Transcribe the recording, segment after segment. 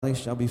valley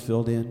shall be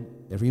filled in,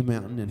 every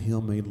mountain and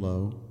hill made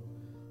low.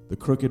 The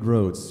crooked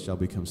roads shall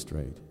become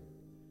straight,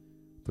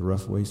 the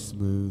rough ways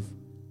smooth,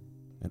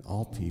 and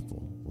all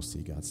people will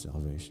see God's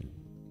salvation.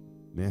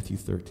 Matthew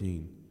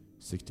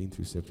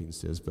 13:16-17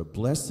 says, "But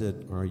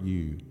blessed are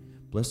you,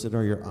 blessed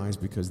are your eyes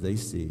because they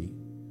see,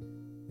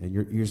 and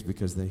your ears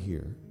because they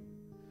hear.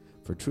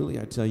 For truly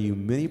I tell you,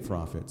 many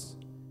prophets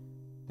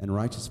and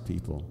righteous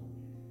people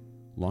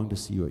long to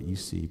see what you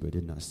see, but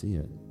did not see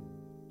it,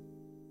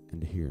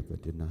 and to hear it,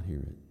 but did not hear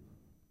it."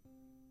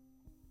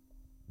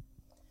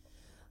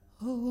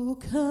 Oh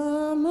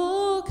come,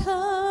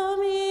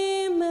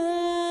 Emmanuel,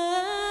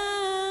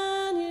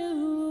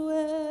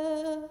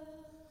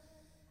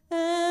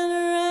 and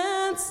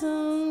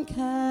ransom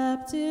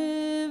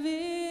captive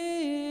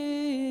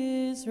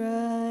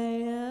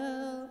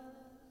Israel,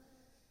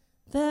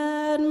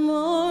 that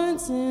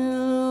mourns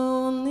in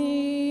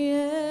lonely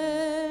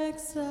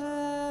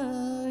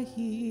exile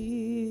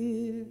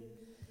here,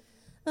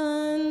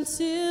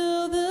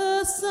 until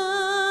the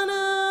Son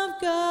of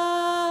God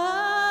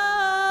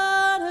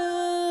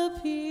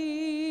appears.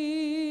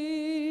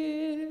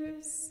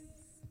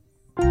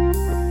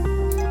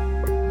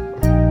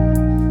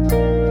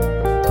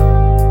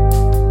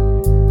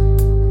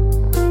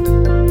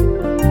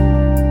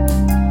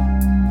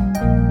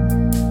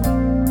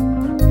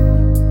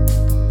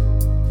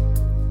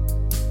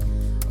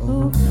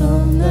 Oh,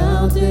 come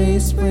thou day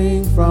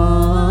spring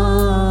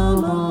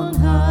from on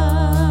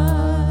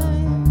high,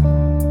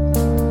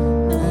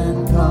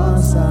 and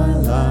cause thy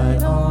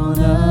light on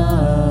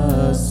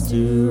us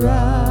to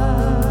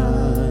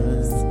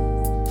rise.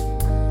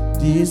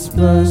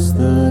 Disperse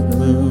the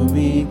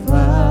gloomy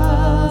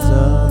clouds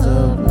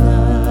of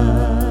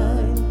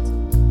night,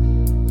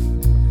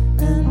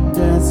 and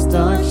death's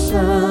dark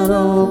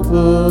shadow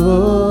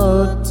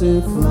put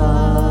to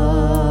flight.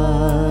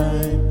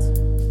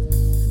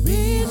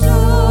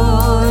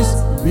 Rejoice,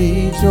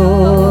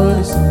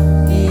 rejoice,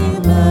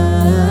 Emmanuel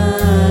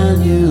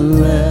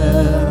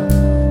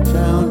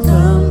shall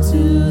come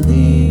to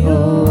thee, O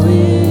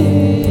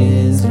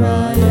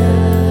Israel.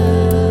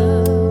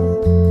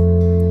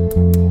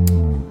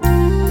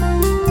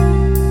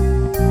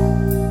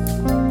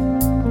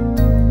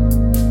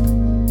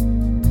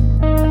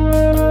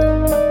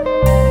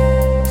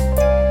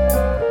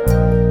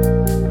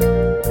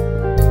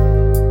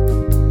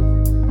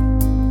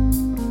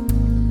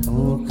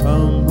 Oh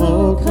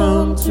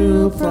come,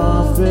 true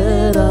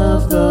prophet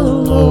of the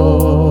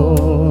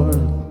Lord,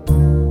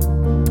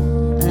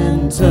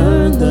 and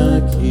turn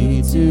the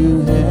key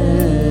to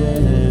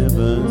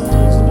heaven's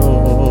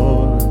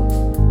door.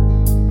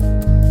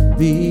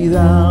 Be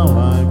thou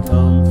our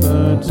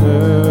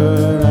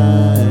comforter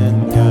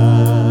and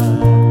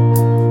guide,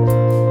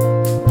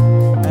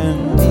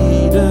 and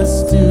lead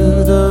us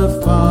to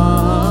the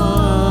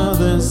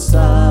Father's side.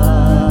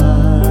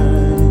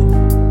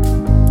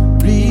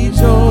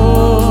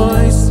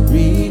 Rejoice,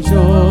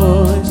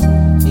 rejoice,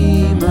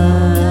 Emmanuel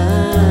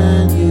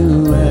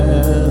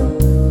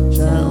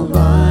shall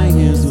by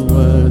his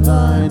word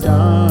thy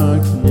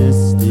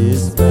darkness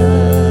dispel.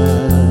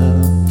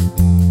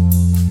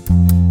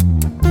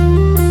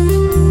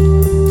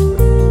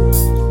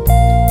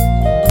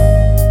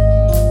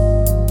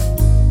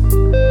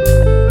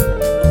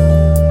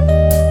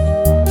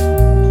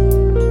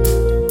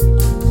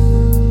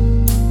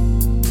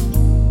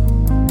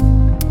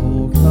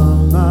 Oh,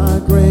 come, our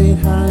great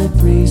high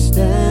priest,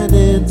 and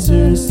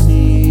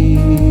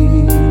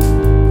intercede.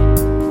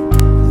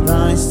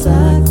 Thy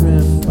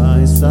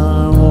sacrifice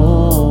our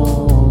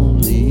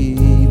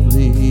only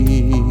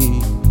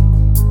plea.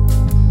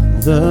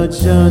 The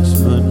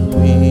judgment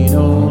we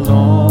no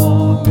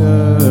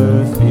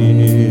longer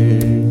fear.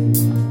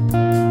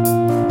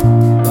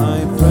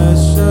 Thy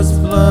precious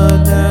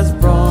blood has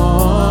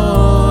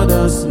brought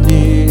us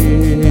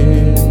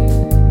near.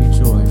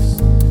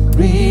 Rejoice,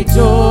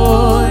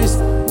 rejoice,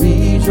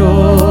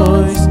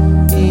 rejoice,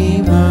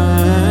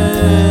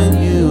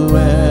 Emmanuel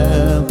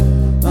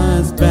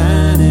has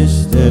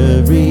banished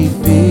every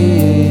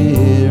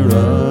fear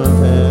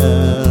of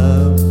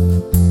hell.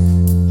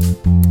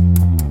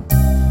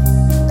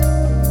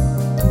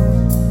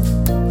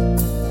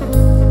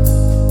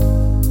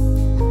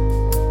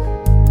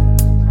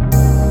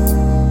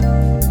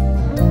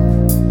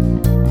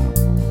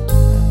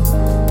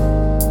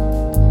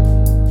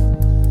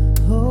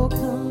 Oh,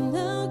 come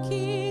thou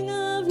King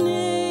of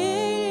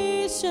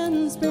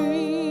nations,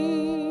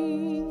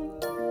 bring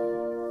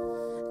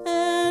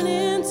an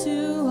end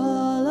to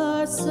all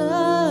our suffering.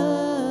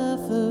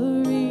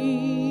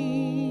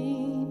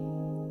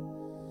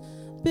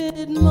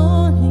 Bid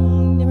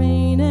mourning,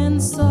 rain,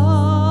 and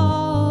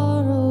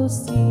sorrow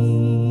cease,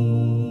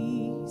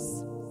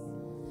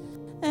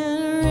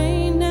 and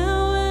reign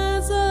now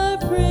as our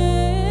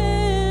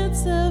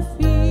Prince of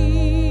Peace.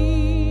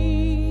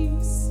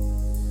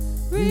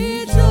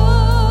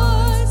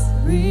 Rejoice,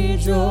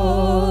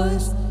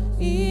 rejoice,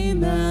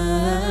 Emmanuel.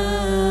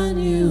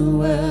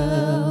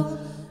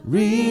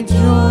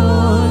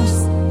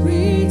 Rejoice,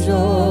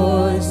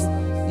 rejoice,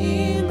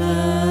 Emmanuel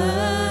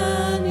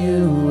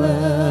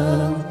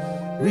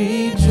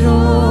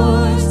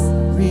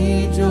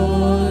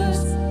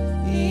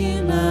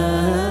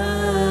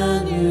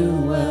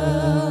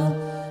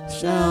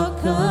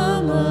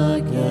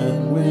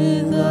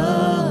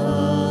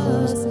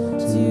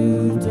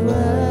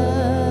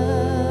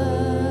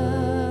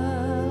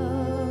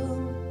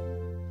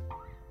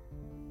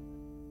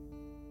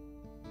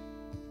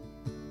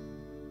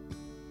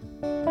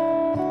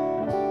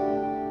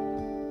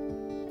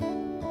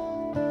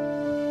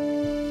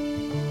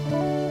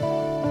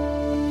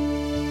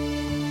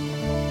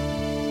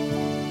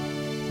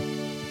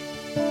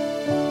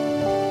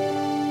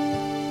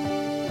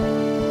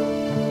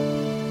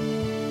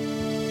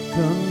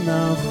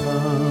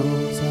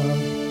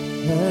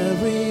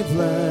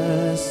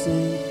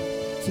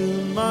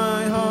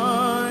my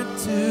heart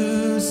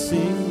to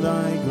sing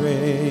thy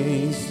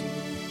grace.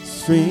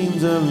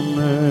 Streams of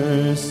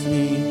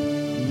mercy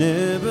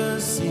never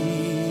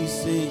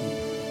ceasing,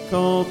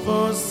 call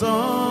for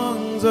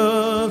songs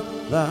of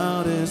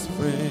loudest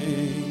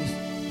praise.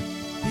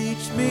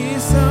 Teach me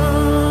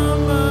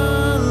some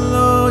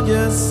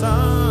melodious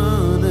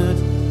sonnet,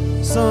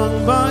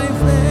 sung by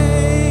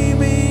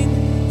flaming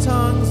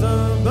tongues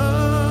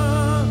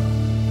above.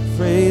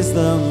 Praise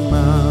the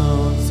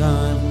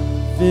mountain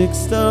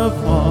fixed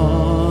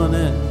upon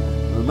it,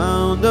 the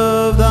mound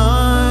of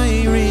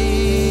thy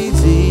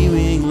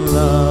redeeming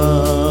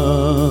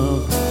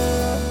love.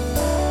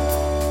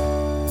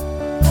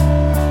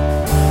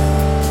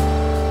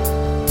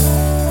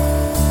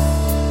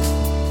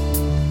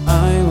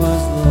 I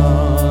was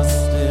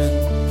lost in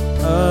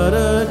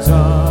utter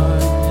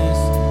darkness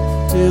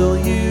till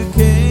you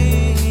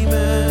came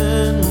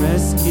and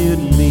rescued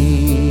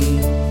me.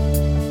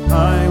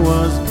 I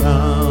was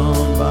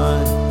bound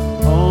by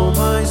all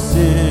my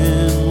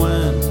sin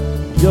when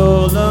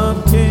your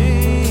love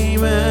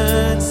came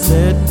and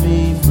set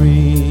me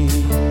free.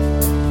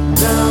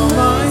 Now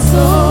my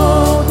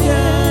soul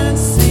can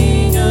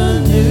sing a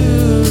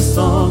new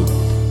song.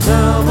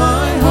 Now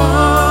my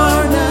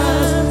heart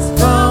has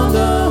found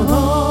a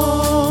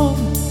home.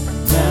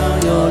 Now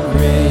your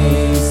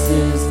grace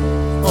is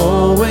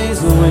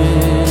always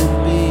with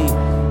me,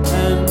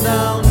 and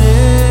I'll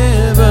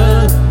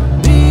never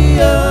be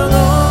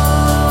alone.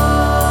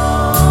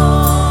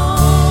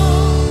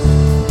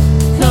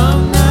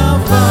 Come now,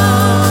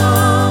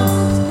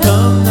 Fount,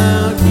 come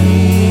now,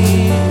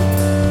 King,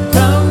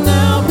 come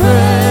now,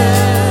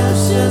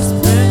 precious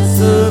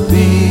Prince of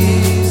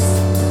Peace.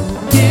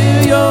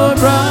 Give your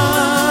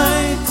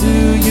bride, to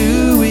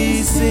you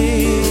we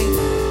sing.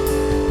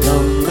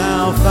 Come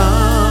now,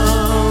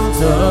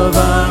 Fount of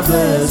our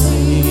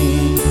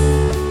blessing.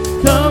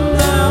 Come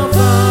now,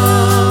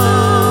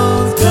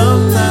 Fount,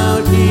 come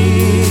now,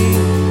 King,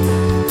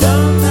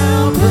 come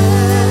now,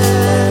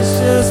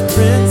 precious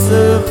Prince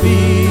of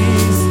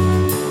Peace.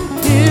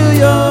 Heal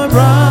your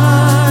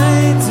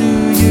bride, to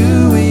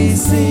you we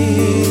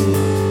sing.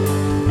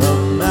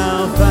 Come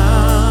now,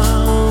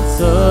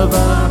 Fount of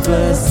our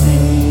blessing.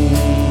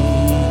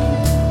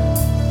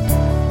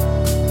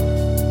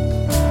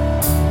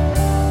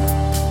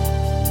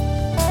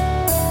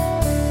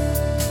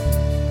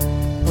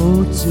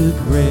 Oh, to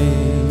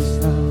grace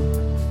thou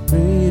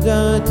made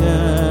a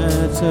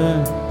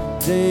debtor,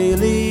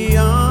 daily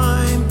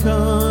I'm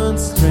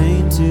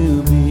constrained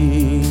to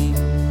be.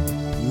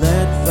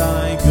 Let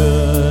thy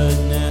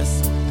goodness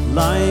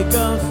like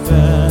a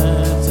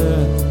fetter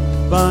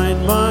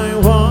bind my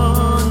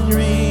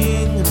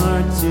wandering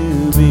heart to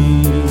be.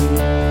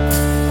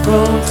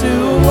 Prone to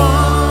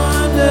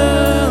wander,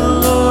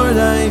 Lord,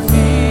 I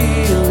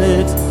feel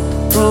it.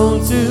 Prone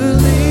to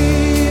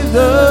leave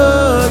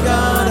the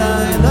God I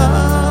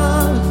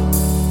love.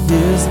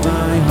 Here's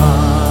my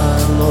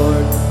heart,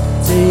 Lord,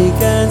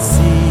 take and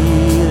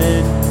seal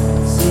it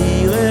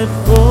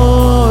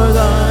for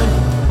thy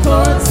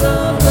courts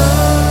of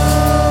love.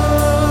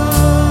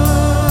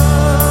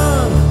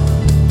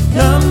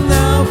 Come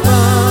now,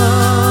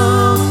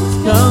 Fount,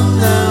 come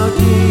now,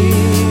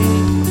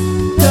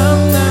 King,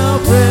 come now,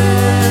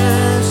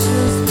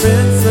 precious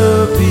Prince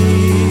of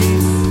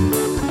Peace.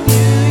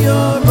 Hear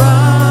your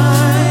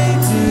bride,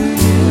 to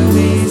you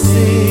we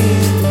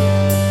sing.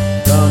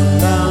 Come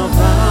now,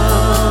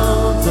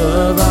 Fount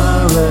of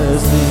our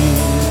blessing.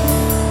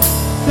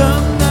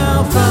 Come now,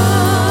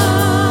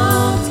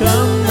 Fount,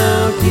 come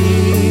now,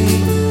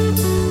 King,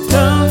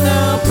 come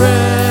now,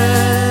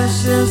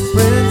 precious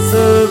Prince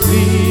of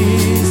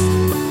Peace.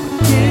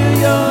 Hear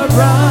your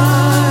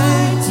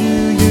bride, to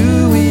you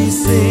we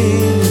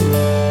sing.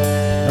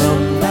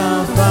 Come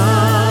now,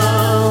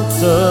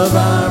 Fount of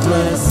our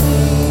blessing.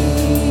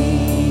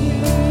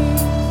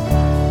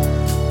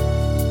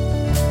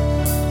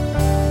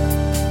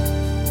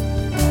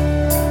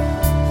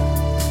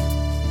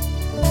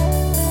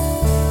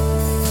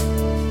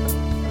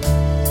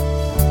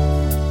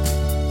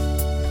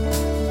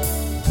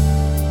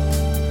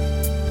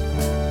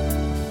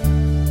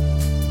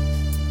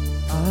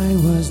 I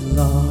was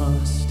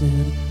lost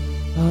in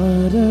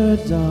utter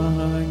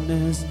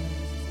darkness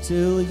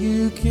till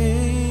you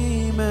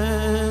came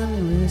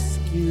and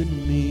rescued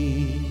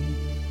me.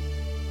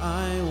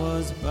 I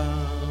was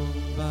bound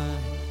by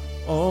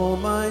all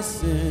my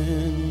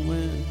sin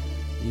when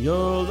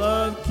your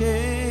love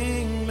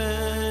came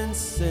and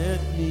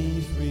set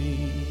me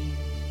free.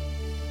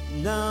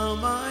 Now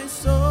my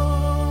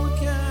soul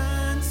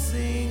can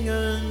sing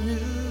a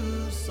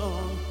new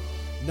song.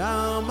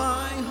 Now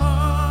my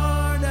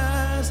heart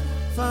has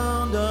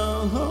found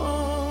a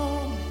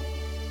home.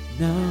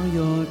 Now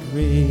your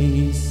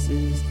grace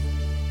is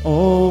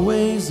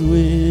always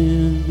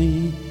with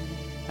me,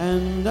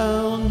 and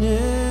I'll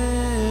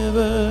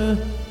never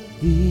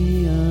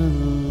be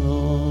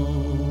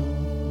alone.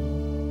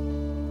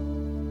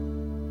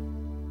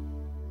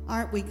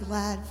 Aren't we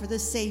glad for the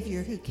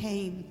Savior who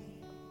came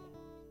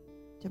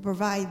to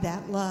provide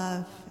that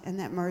love and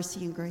that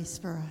mercy and grace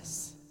for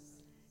us?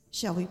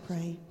 Shall we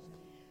pray?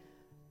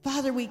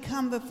 Father, we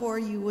come before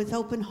you with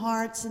open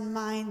hearts and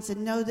minds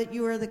and know that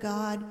you are the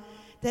God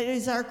that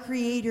is our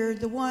creator,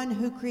 the one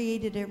who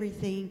created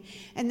everything,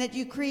 and that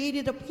you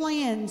created a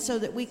plan so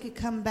that we could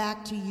come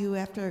back to you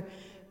after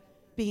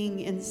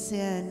being in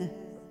sin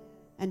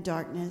and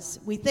darkness.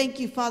 We thank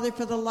you, Father,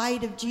 for the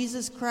light of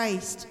Jesus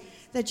Christ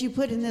that you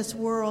put in this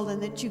world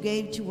and that you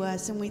gave to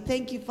us. And we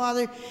thank you,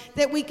 Father,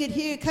 that we could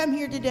come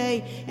here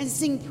today and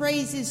sing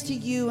praises to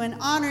you and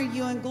honor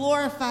you and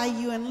glorify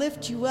you and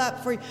lift you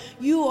up, for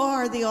you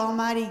are the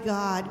Almighty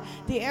God,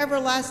 the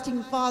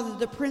everlasting Father,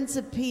 the Prince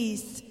of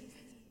Peace,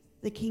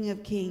 the King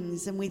of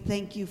Kings. And we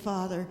thank you,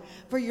 Father,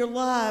 for your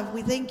love.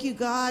 We thank you,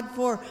 God,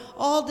 for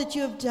all that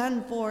you have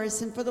done for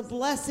us and for the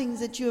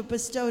blessings that you have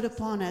bestowed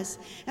upon us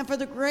and for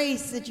the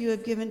grace that you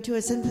have given to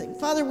us. And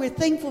Father, we're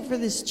thankful for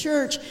this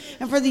church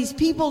and for these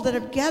people that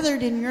have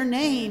gathered in your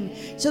name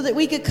so that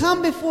we could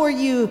come before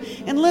you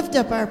and lift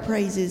up our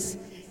praises.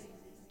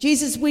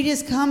 Jesus, we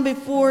just come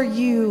before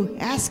you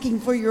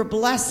asking for your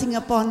blessing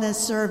upon this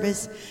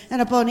service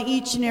and upon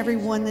each and every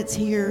one that's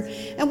here.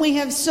 And we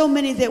have so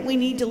many that we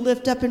need to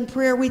lift up in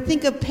prayer. We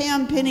think of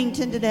Pam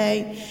Pennington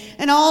today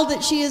and all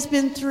that she has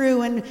been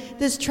through and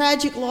this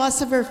tragic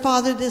loss of her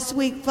father this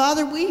week.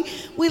 Father, we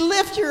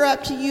lift her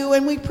up to you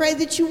and we pray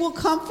that you will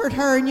comfort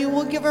her and you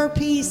will give her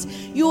peace.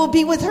 You will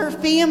be with her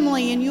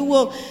family and you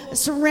will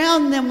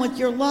surround them with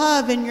your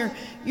love and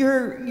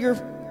your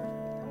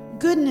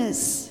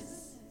goodness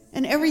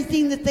and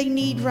everything that they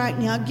need right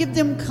now. Give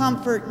them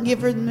comfort and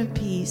give them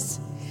peace.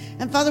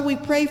 And Father, we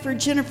pray for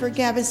Jennifer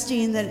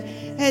Gabestein that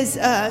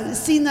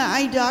has seen the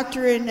eye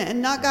doctor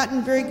and not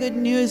gotten very good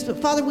news.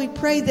 But Father, we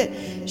pray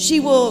that she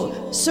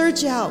will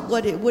search out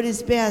what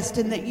is best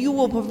and that you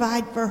will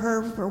provide for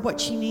her for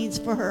what she needs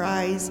for her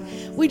eyes.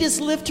 We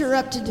just lift her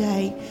up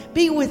today.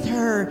 Be with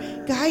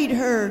her, guide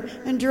her,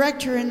 and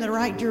direct her in the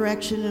right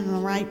direction and the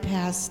right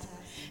path.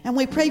 And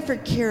we pray for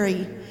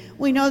Carrie.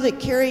 We know that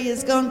Carrie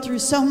has gone through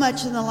so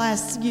much in the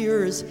last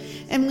years,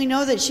 and we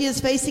know that she is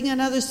facing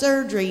another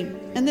surgery.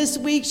 And this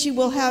week she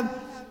will have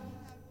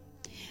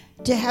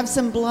to have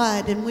some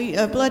blood and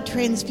a blood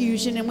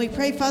transfusion. And we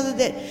pray, Father,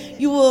 that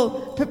you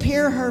will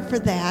prepare her for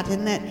that,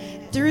 and that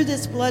through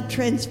this blood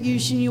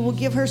transfusion you will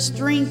give her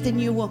strength and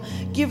you will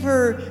give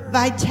her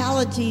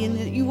vitality, and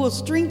that you will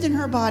strengthen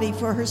her body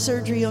for her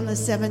surgery on the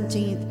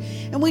 17th.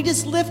 And we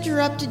just lift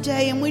her up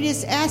today and we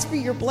just ask for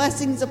your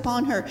blessings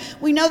upon her.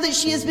 We know that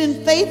she has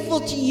been faithful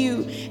to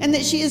you and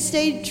that she has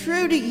stayed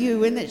true to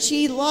you and that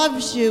she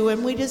loves you.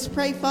 And we just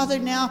pray, Father,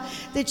 now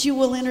that you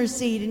will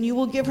intercede and you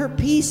will give her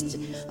peace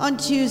on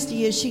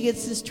Tuesday as she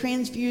gets this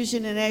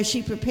transfusion and as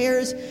she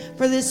prepares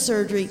for this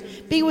surgery.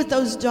 Be with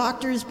those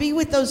doctors, be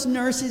with those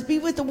nurses, be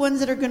with the ones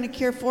that are going to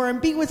care for her,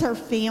 and be with her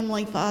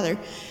family, Father.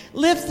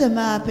 Lift them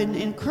up and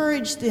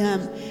encourage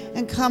them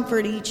and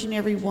comfort each and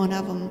every one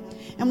of them.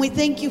 And we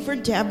thank you for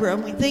Deborah.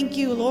 And we thank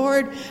you,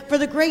 Lord, for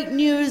the great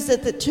news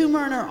that the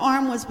tumor in her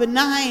arm was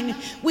benign.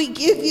 We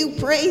give you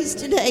praise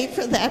today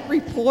for that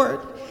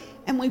report.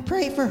 And we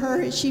pray for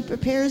her as she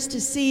prepares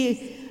to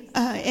see,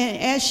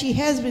 as she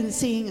has been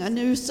seeing, a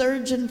new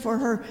surgeon for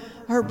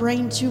her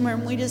brain tumor.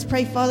 And we just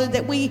pray, Father,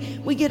 that we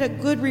get a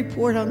good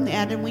report on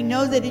that. And we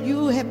know that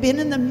you have been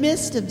in the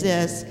midst of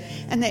this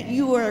and that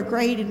you are a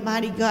great and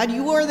mighty God.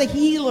 You are the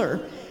healer.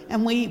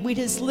 And we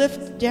just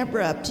lift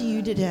Deborah up to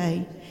you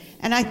today.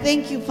 And I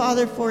thank you,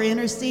 Father, for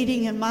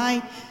interceding in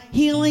my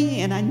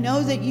healing. And I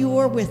know that you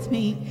are with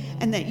me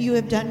and that you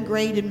have done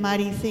great and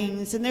mighty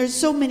things. And there's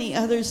so many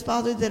others,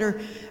 Father, that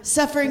are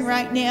suffering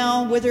right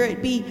now, whether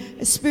it be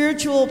a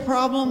spiritual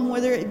problem,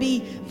 whether it be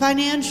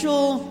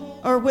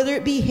financial, or whether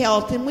it be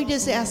health. And we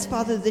just ask,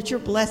 Father, that your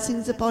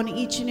blessings upon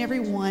each and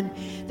every one,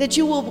 that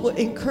you will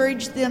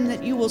encourage them,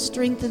 that you will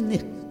strengthen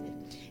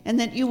them, and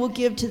that you will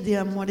give to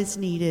them what is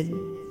needed.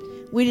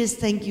 We just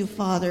thank you,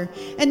 Father.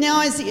 And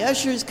now as the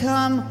ushers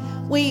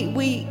come,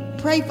 we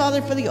pray,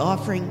 Father, for the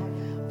offering.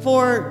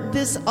 For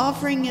this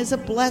offering is a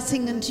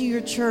blessing unto your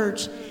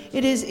church.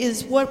 It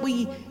is what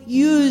we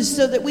use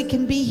so that we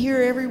can be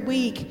here every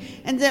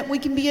week, and that we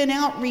can be an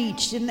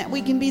outreach, and that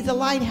we can be the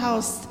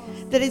lighthouse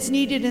that is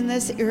needed in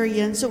this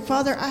area. And so,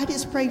 Father, I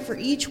just pray for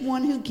each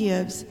one who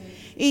gives,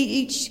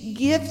 each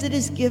gift that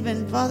is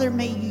given. Father,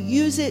 may you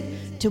use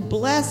it to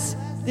bless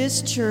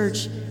this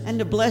church and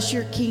to bless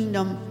your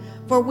kingdom.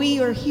 For we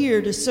are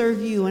here to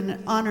serve you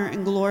and honor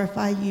and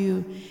glorify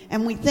you.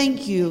 And we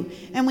thank you.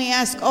 And we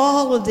ask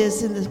all of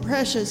this in the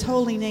precious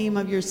holy name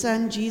of your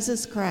Son,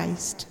 Jesus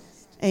Christ.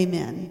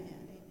 Amen.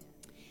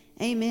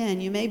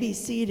 Amen. You may be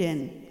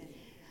seated.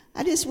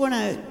 I just want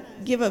to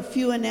give a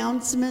few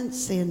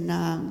announcements, and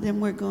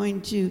then we're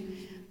going to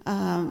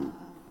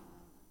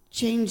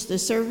change the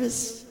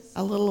service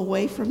a little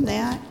away from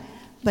that.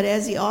 But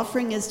as the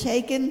offering is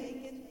taken,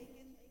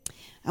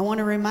 I want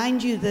to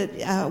remind you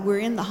that we're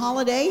in the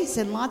holidays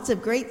and lots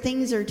of great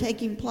things are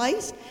taking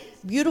place.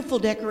 Beautiful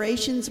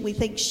decorations. We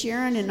thank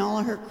Sharon and all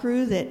of her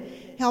crew that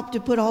helped to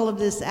put all of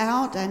this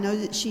out. I know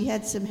that she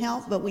had some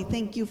help, but we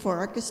thank you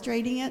for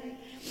orchestrating it.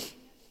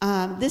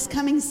 This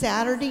coming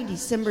Saturday,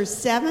 December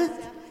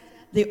 7th,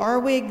 The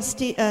Arwig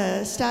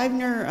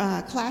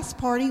Stivner class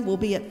party will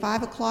be at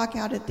 5 o'clock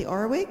out at the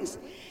Arwigs.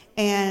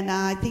 And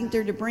I think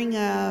they're to bring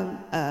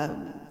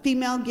a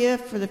female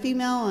gift for the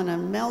female and a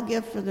male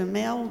gift for the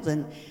males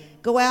and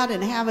go out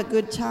and have a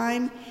good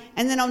time.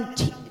 And then on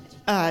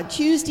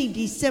Tuesday,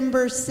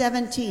 December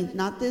 17th,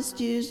 not this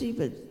Tuesday,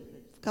 but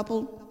a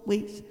couple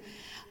weeks,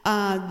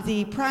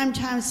 the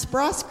Primetime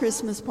Spross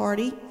Christmas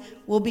party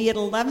will be at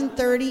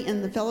 11:30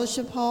 in the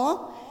Fellowship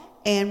Hall,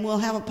 and we'll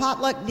have a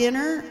potluck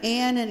dinner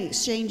and an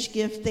exchange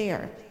gift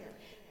there.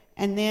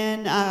 And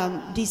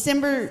then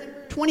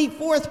December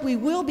 24th, we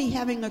will be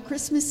having a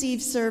Christmas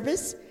Eve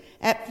service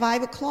at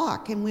 5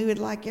 o'clock, and we would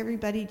like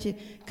everybody to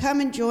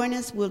come and join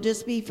us. We'll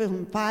just be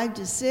from 5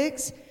 to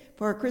 6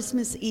 for a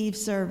Christmas Eve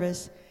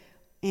service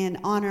in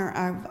honor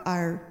of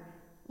our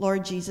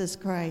Lord Jesus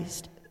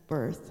Christ's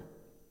birth.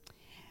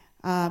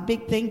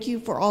 Big thank you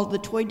for all the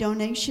toy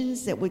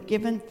donations that were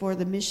given for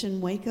the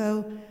Mission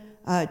Waco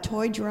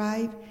toy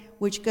drive,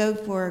 which go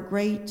for a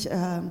great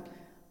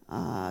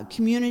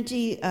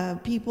community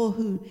of people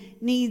who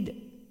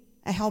need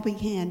a helping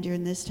hand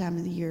during this time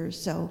of the year.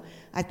 So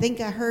I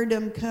think I heard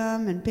them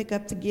come and pick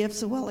up the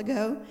gifts a while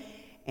ago,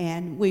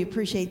 and we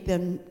appreciate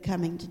them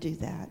coming to do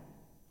that.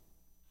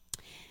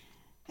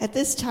 At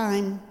this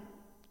time,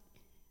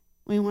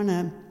 we want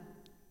to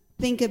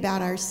think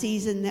about our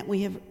season that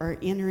we are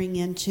entering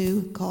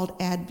into called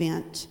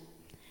Advent.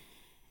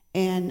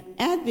 And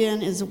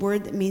Advent is a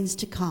word that means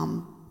to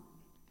come.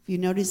 If you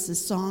notice the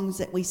songs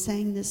that we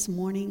sang this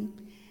morning,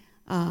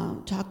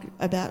 talk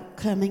about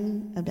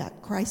coming,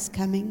 about Christ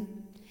coming.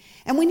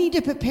 And we need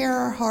to prepare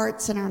our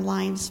hearts and our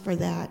lives for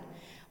that,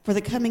 for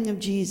the coming of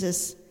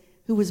Jesus,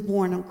 who was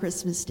born on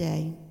Christmas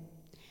Day.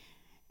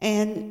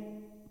 And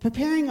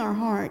preparing our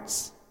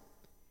hearts,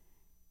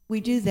 we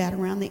do that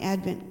around the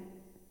Advent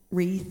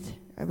wreath,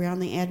 around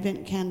the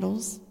Advent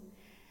candles,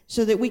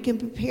 so that we can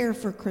prepare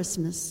for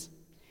Christmas.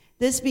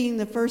 This being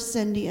the first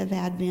Sunday of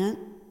Advent,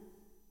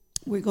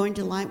 we're going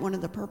to light one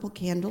of the purple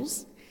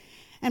candles.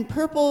 And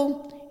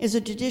purple is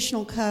a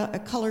traditional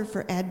color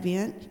for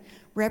Advent,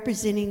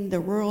 representing the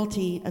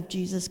royalty of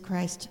Jesus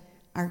Christ,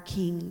 our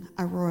King,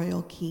 our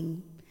royal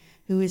King,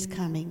 who is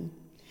coming.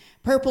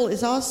 Purple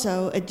is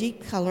also a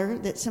deep color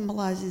that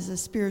symbolizes a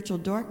spiritual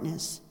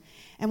darkness.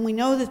 And we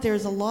know that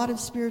there's a lot of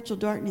spiritual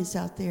darkness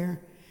out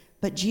there,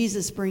 but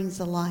Jesus brings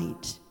the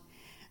light.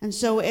 And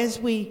so as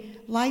we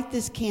light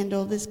this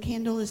candle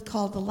is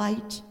called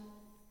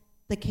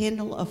the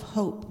candle of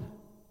hope.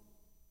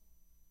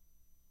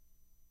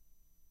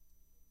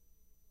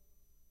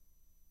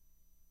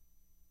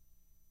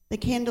 The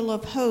candle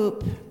of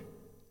hope,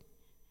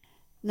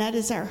 and that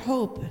is our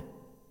hope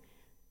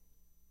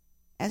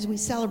as we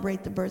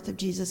celebrate the birth of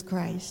Jesus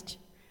Christ.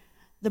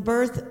 The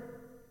birth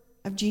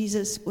of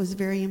Jesus was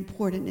very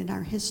important in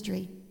our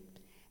history,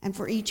 and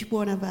for each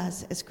one of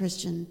us as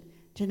Christians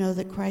to know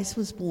that Christ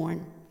was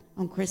born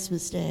on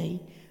Christmas Day,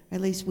 or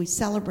at least we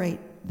celebrate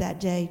that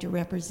day to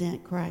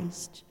represent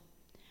Christ.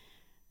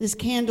 This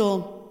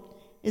candle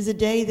is a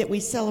day that we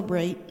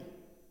celebrate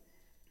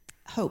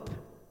hope.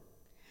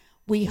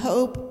 We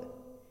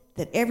hope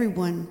that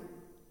everyone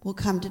will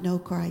come to know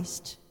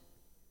Christ,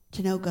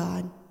 to know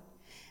God.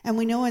 And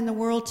we know in the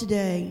world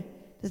today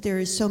that there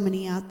is so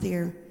many out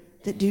there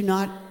that do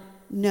not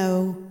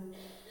know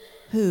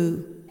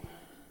who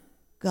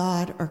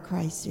God or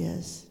Christ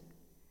is.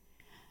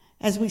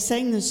 As we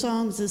sang the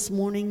songs this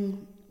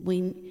morning,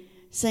 we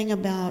sang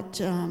about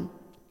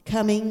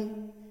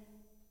coming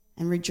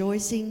and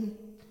rejoicing.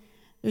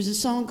 There's a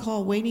song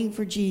called Waiting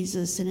for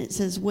Jesus, and it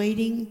says,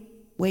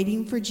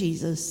 waiting for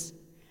Jesus,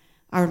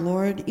 our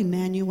Lord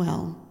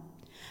Emmanuel.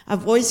 A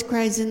voice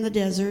cries in the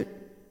desert,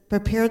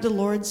 prepare the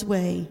Lord's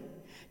way.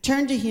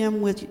 Turn to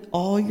him with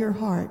all your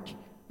heart.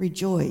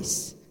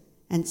 Rejoice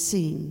and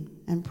sing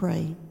and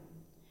pray.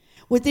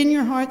 Within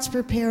your hearts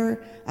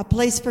prepare a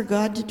place for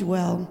God to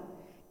dwell.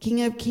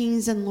 King of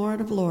kings and Lord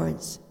of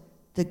lords,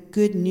 the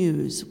good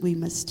news we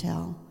must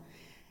tell.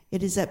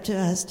 It is up to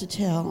us to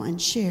tell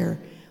and share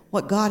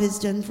what God has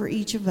done for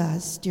each of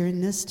us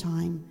during this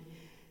time,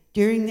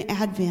 during the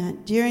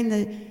Advent,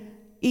 during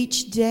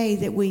each day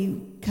that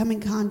we come in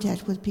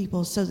contact with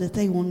people so that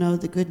they will know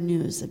the good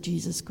news of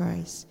Jesus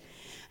Christ.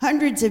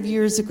 Hundreds of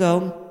years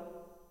ago,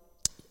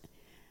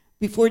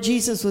 before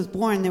Jesus was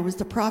born, there was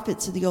the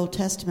prophets of the Old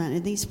Testament,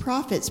 and these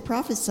prophets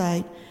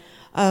prophesied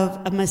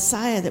of a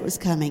Messiah that was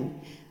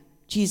coming,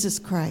 Jesus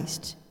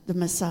Christ, the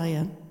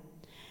Messiah.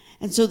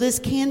 And so this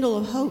candle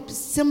of hope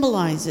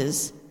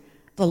symbolizes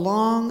the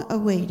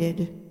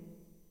long-awaited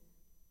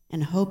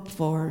and hoped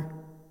for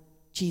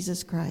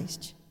Jesus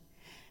Christ,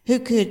 who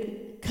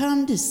could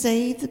come to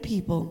save the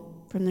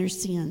people from their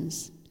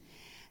sins.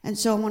 And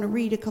so I want to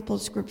read a couple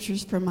of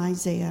scriptures from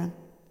Isaiah.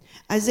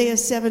 Isaiah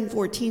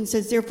 7:14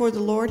 says, therefore the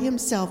Lord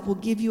himself will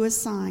give you a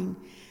sign.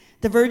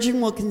 The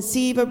virgin will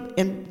conceive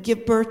and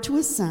give birth to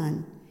a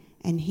son,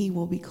 and he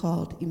will be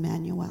called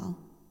Emmanuel.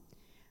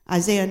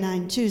 Isaiah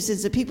 9:2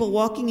 says, the people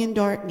walking in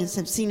darkness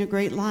have seen a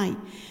great light,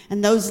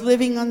 and those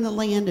living on the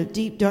land of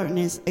deep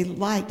darkness, a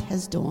light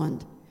has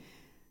dawned.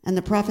 And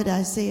the prophet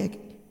Isaiah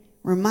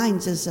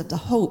reminds us of the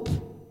hope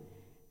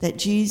that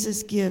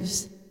Jesus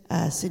gives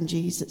us in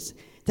Jesus,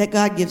 that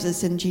God gives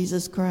us in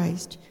Jesus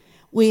Christ.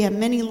 We have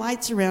many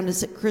lights around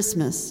us at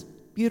Christmas,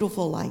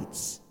 beautiful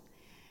lights.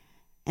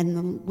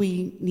 And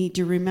we need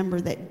to remember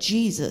that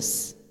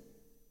Jesus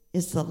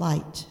is the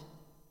light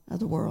of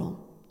the world.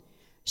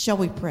 Shall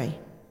we pray?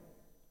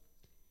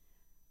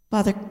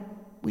 Father,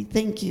 we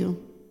thank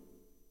you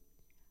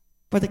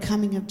for the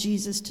coming of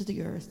Jesus to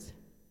the earth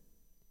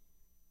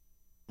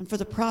and for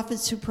the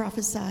prophets who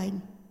prophesied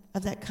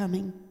of that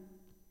coming.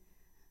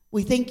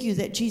 We thank you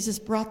that Jesus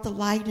brought the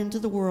light into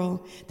the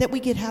world, that we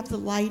could have the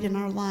light in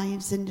our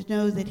lives and to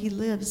know that he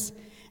lives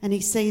and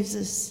he saves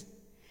us,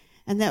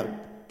 and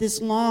that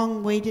this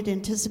long-awaited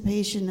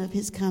anticipation of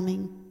his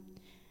coming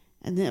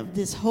and of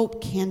this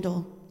hope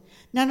candle,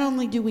 not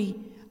only do we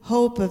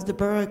hope of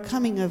the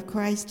coming of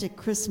Christ at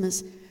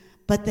Christmas,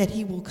 but that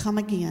he will come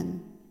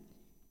again,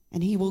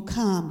 and he will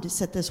come to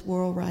set this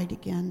world right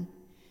again.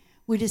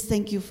 We just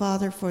thank you,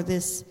 Father, for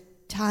this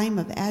time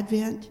of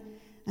Advent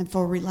and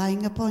for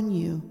relying upon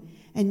you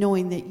and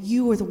knowing that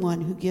you are the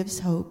one who gives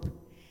hope,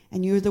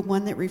 and you're the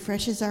one that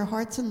refreshes our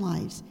hearts and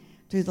lives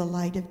through the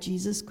light of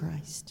Jesus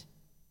Christ.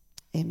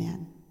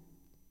 Amen.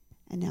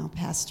 And now,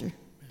 Pastor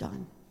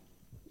Don.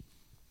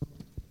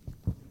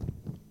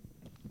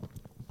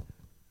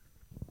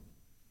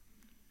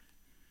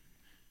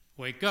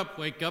 Wake up,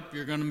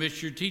 you're going to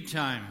miss your tea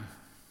time.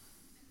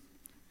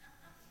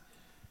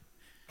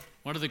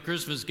 One of the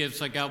Christmas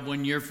gifts I got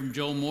one year from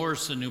Joe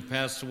Morrison, who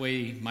passed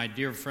away, my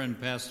dear friend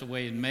passed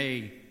away in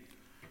May,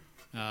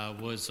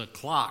 was a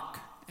clock,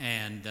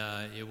 and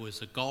it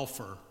was a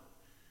golfer,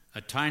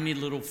 a tiny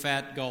little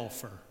fat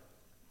golfer,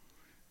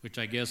 which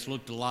I guess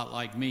looked a lot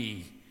like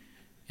me.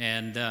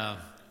 And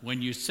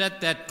when you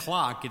set that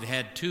clock, it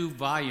had 2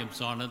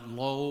 volumes on it,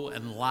 low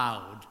and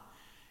loud.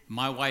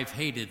 My wife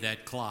hated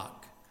that clock.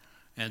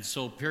 And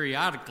so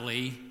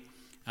periodically,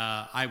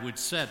 I would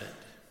set it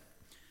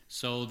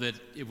so that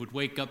it would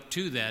wake up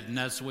to that, and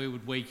that's the way it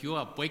would wake you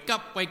up. Wake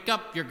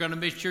up, you're going to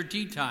miss your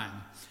tea time.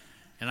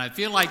 And I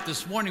feel like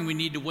this morning we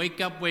need to wake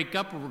up,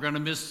 or we're going to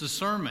miss the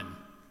sermon.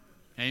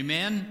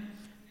 Amen?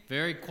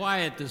 Very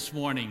quiet this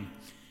morning.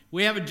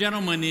 We have a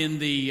gentleman in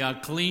the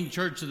Killeen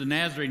Church of the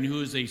Nazarene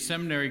who is a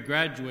seminary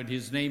graduate.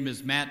 His name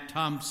is Matt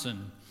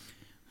Thompson.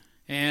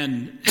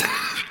 And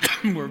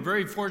we're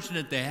very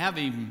fortunate to have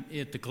him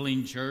at the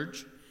Killeen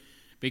Church,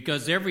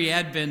 because every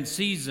Advent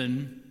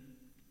season,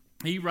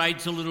 he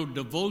writes a little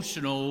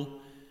devotional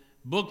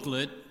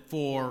booklet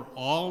for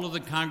all of the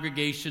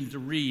congregation to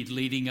read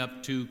leading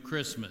up to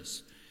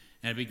Christmas.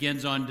 And it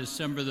begins on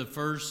December the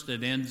 1st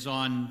and ends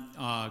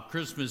on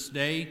Christmas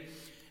Day.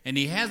 And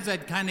he has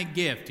that kind of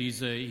gift.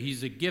 He's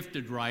a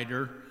gifted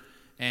writer,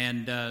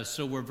 and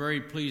so we're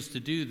very pleased to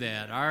do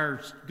that.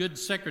 Our good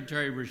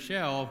secretary,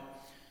 Rochelle,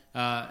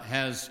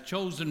 has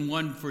chosen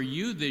one for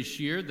you this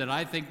year that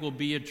I think will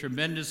be a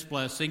tremendous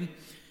blessing.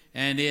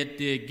 And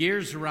it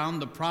gears around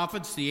the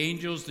prophets, the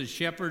angels, the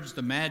shepherds,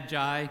 the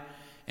magi,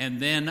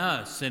 and then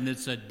us. And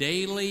it's a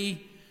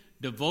daily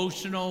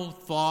devotional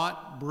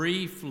thought,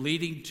 brief,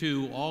 leading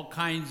to all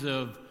kinds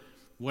of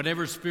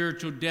whatever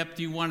spiritual depth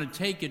you want to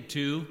take it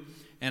to.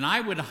 And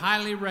I would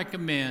highly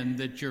recommend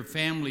that your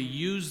family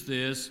use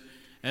this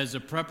as a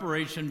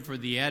preparation for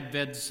the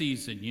Advent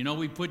season. You know,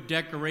 we put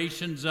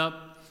decorations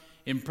up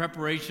in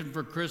preparation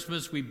for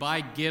Christmas. We buy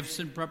gifts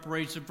in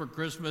preparation for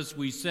Christmas.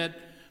 We set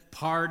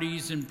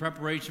parties in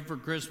preparation for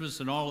Christmas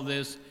and all of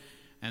this.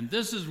 And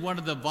this is one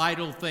of the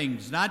vital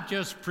things, not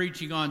just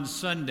preaching on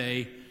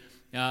Sunday,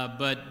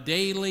 but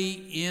daily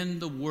in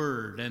the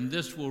Word. And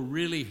this will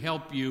really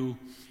help you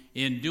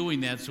in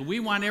doing that. So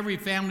we want every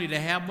family to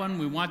have one.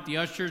 We want the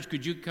ushers,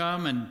 could you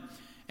come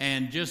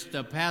and just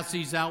pass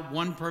these out,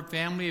 one per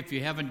family if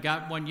you haven't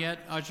got one yet?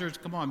 Ushers,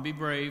 come on, be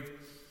brave.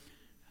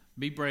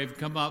 Be brave,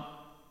 come up.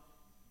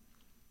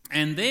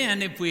 And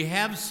then if we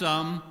have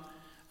some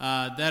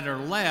that are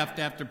left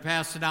after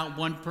passing out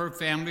one per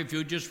family, if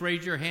you'll just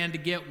raise your hand to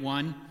get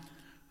one,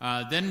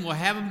 then we'll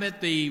have them at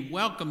the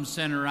Welcome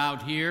Center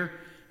out here,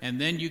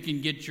 and then you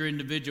can get your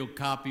individual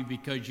copy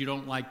because you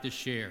don't like to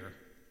share.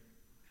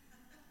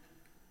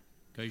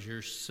 Because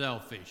you're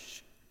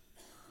selfish.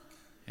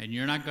 And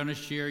you're not going to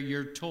share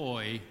your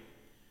toy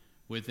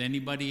with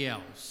anybody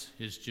else.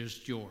 It's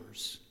just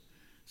yours.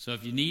 So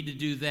if you need to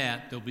do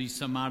that, there'll be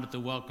some out at the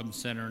Welcome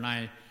Center, and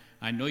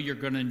I know you're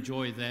going to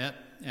enjoy that.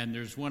 And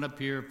there's one up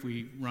here if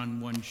we run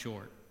one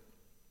short.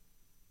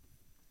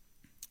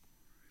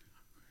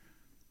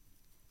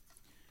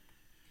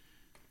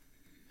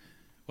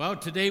 Well,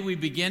 today we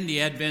begin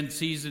the Advent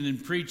season in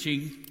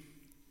preaching.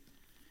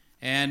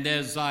 And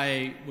as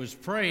I was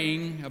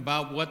praying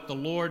about what the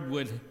Lord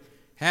would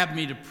have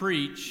me to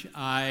preach,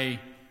 I'm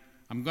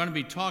going to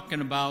be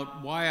talking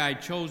about why I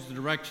chose the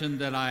direction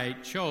that I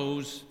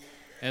chose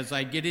as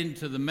I get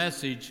into the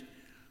message.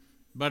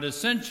 But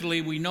essentially,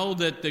 we know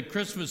that the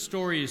Christmas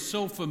story is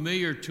so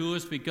familiar to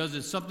us because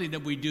it's something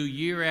that we do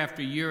year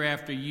after year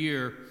after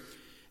year.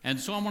 And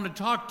so I want to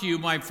talk to you,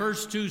 my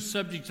first 2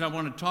 subjects I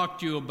want to talk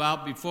to you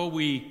about before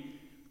we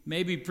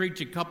maybe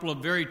preach a couple of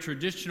very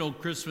traditional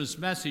Christmas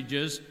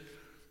messages,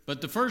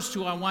 but the first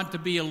two I want to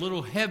be a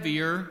little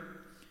heavier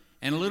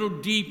and a little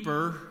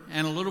deeper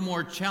and a little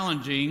more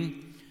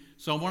challenging.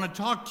 So I want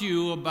to talk to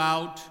you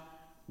about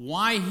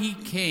why he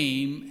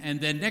came, and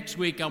then next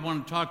week I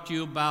want to talk to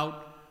you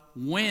about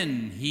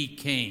when he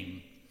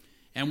came.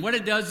 And what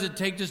it does, it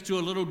takes us to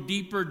a little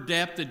deeper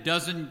depth. It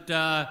doesn't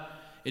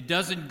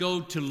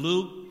go to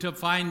Luke to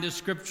find the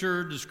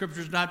scripture. The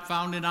scripture's not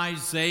found in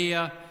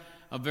Isaiah,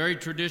 a very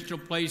traditional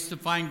place to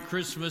find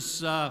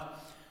Christmas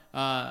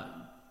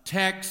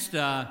text.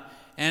 And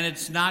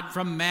it's not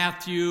from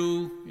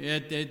Matthew.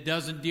 It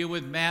doesn't deal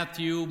with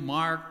Matthew,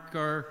 Mark,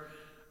 or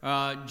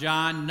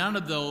John, none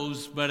of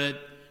those, but it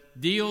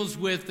deals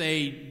with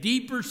a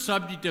deeper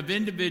subject of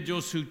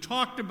individuals who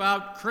talked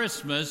about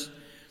Christmas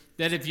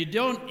that if you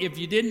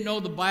didn't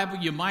know the Bible,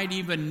 you might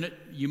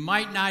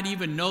not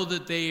even know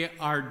that they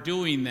are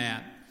doing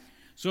that.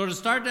 So to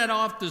start that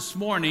off this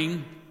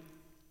morning,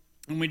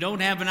 and we don't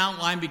have an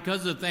outline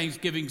because of the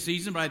Thanksgiving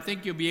season, but I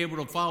think you'll be able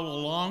to follow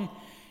along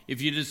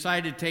if you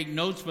decide to take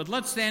notes. But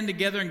let's stand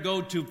together and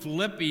go to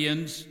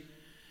Philippians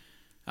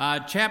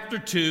chapter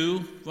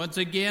 2. Once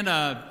again,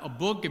 a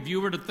book, if you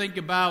were to think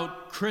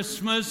about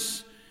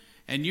Christmas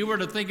and you were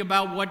to think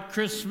about what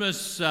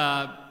Christmas,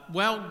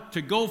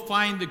 to go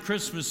find the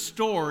Christmas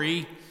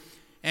story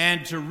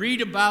and to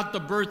read about the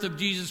birth of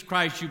Jesus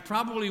Christ, you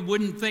probably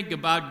wouldn't think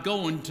about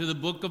going to the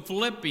book of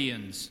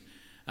Philippians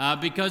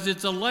because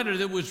it's a letter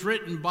that was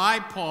written by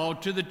Paul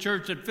to the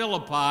church at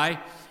Philippi.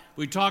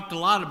 We talked a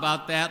lot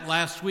about that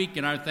last week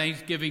in our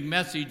Thanksgiving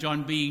message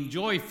on being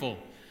joyful.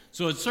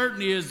 So it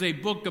certainly is a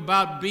book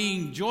about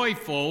being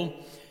joyful,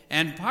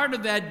 and part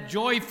of that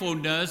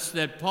joyfulness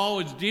that Paul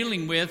is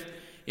dealing with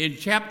in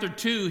chapter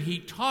 2, he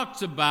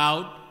talks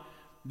about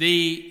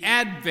the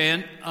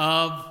advent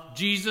of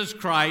Jesus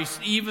Christ,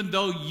 even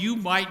though you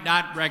might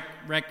not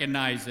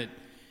recognize it.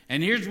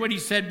 And here's what he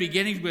said,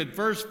 beginning with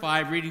verse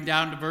 5, reading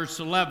down to verse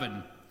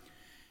 11.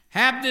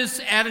 Have this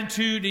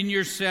attitude in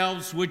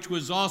yourselves, which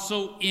was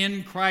also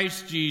in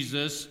Christ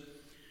Jesus,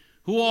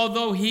 who,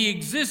 although he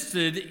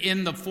existed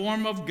in the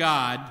form of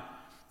God,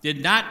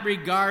 did not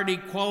regard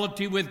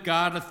equality with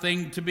God a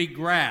thing to be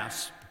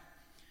grasped,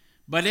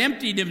 but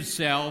emptied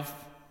himself,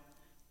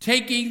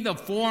 taking the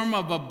form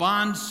of a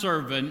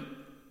bondservant,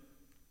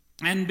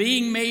 and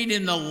being made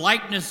in the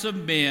likeness of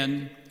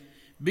men,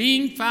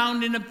 being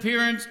found in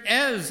appearance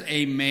as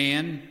a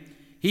man,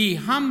 he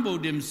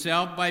humbled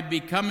himself by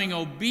becoming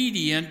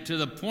obedient to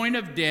the point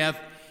of death,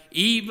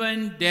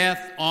 even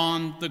death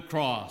on the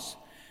cross.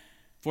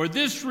 For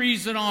this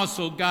reason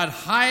also God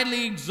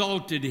highly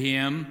exalted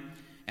him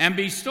and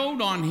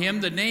bestowed on him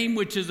the name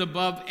which is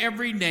above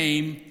every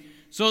name,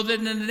 so that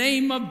in the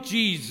name of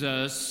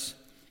Jesus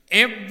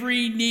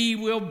every knee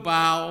will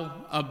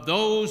bow, of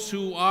those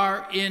who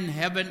are in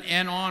heaven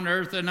and on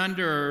earth and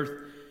under earth,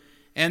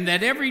 and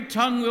that every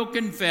tongue will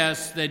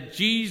confess that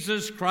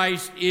Jesus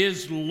Christ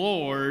is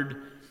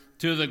Lord,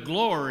 to the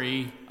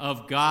glory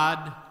of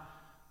God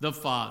the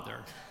Father.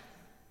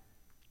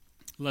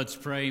 Let's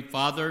pray.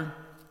 Father,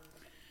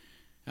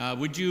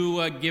 would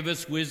you give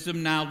us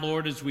wisdom now,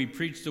 Lord, as we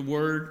preach the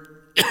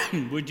word?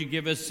 Would you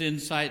give us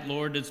insight,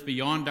 Lord, that's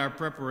beyond our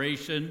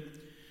preparation?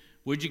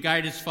 Would you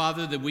guide us,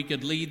 Father, that we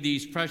could lead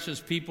these precious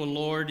people,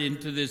 Lord,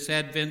 into this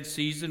Advent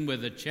season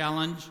with a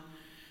challenge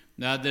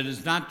that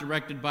is not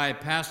directed by a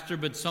pastor,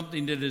 but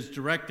something that is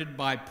directed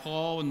by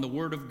Paul and the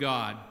Word of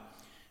God.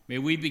 May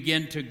we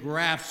begin to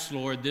grasp,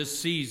 Lord, this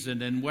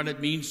season and what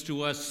it means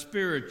to us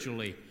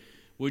spiritually.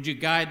 Would you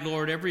guide,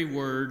 Lord, every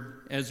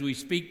word as we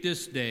speak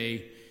this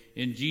day?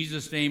 In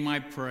Jesus' name I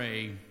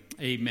pray,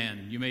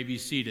 amen. You may be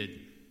seated.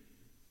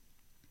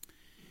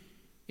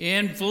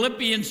 In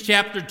Philippians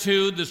chapter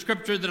 2, the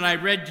scripture that I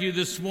read to you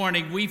this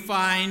morning, we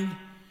find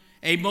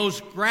a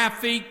most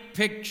graphic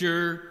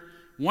picture,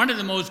 one of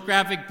the most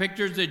graphic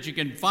pictures that you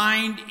can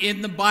find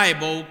in the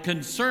Bible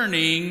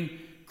concerning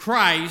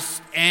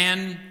Christ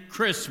and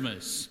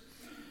Christmas.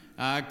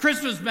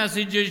 Christmas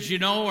messages, you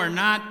know, are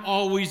not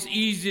always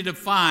easy to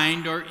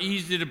find or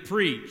easy to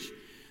preach.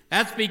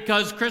 That's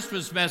because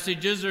Christmas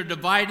messages are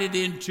divided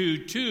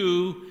into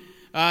two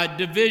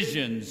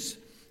divisions.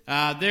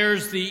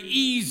 There's the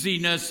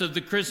easiness of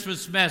the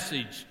Christmas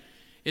message.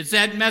 It's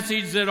that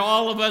message that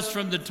all of us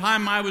from the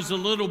time I was a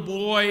little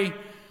boy,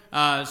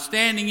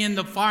 standing in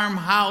the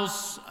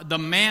farmhouse, the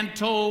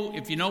mantle,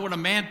 if you know what a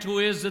mantle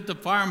is at the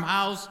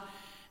farmhouse,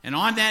 and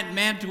on that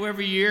mantle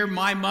every year,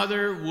 my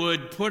mother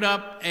would put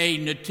up a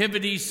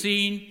nativity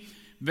scene,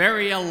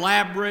 very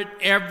elaborate,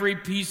 every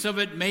piece of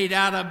it made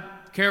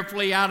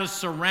carefully out of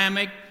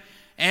ceramic,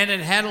 and it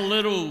had a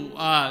little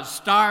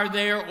star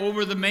there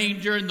over the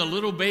manger and the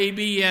little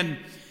baby, and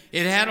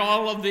it had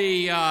all of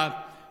the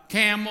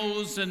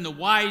camels and the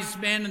wise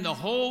men, and the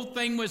whole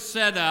thing was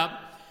set up.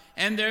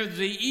 And there's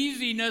the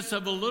easiness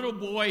of a little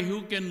boy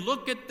who can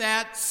look at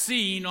that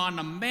scene on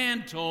a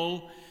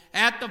mantle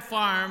at the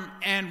farm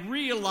and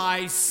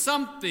realize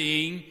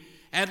something,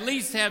 at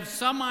least have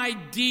some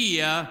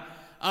idea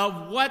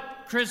of what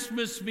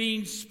Christmas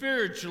means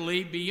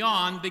spiritually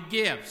beyond the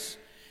gifts.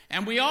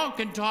 And we all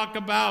can talk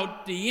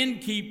about the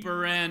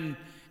innkeeper and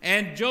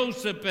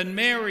Joseph and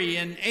Mary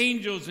and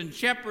angels and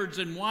shepherds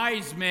and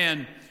wise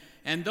men.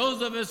 And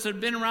those of us that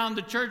have been around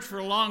the church for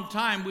a long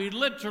time, we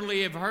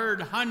literally have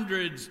heard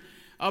hundreds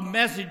of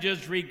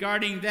messages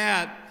regarding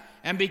that.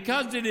 And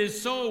because it is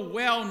so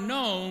well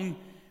known,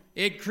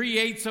 it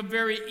creates a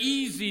very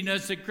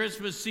easiness at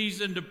Christmas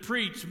season to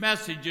preach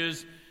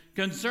messages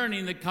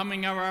concerning the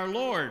coming of our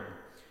Lord.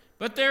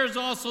 But there's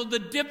also the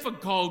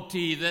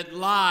difficulty that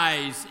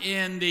lies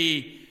in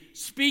the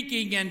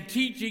speaking and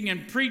teaching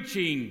and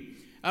preaching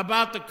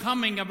about the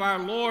coming of our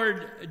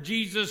Lord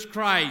Jesus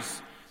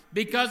Christ.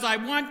 Because I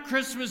want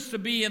Christmas to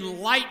be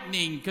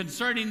enlightening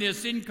concerning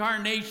this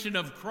incarnation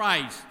of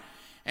Christ.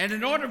 And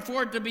in order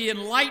for it to be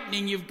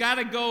enlightening, you've got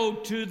to go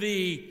to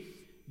the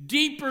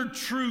deeper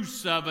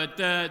truths of it,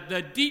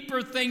 the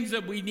deeper things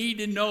that we need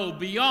to know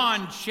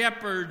beyond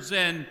shepherds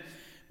and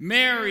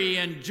Mary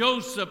and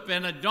Joseph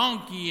and a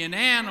donkey and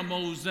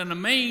animals and a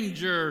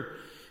manger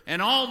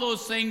and all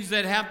those things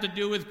that have to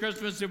do with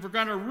Christmas. If we're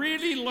going to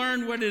really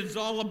learn what it's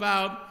all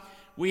about,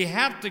 we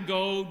have to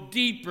go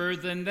deeper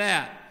than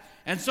that.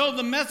 And so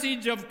the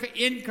message of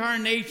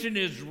incarnation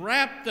is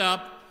wrapped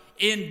up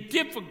in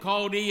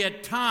difficulty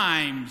at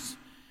times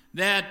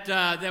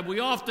that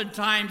we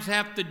oftentimes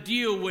have to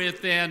deal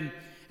with and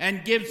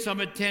give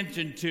some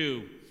attention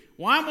to.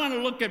 Well, I want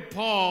to look at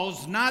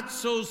Paul's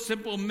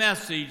not-so-simple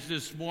message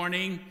this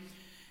morning,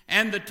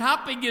 and the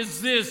topic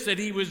is this that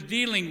he was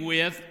dealing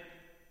with.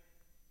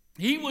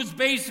 He was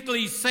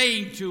basically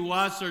saying to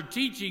us or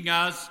teaching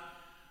us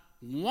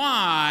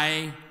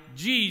why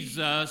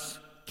Jesus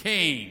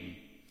came.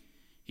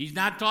 He's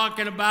not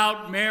talking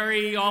about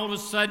Mary all of a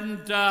sudden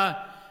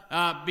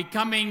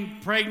becoming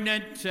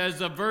pregnant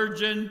as a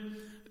virgin.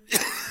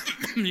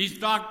 He's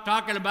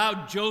talking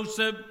about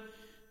Joseph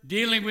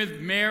dealing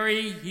with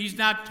Mary. He's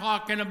not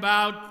talking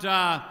about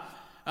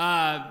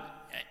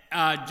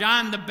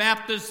John the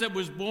Baptist that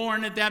was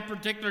born at that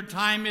particular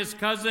time, his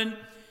cousin.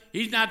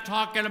 He's not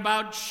talking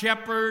about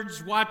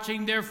shepherds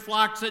watching their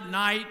flocks at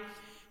night.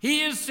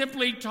 He is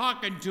simply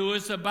talking to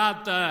us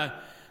about the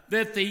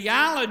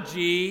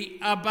theology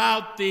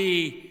about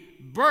the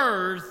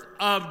birth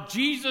of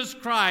Jesus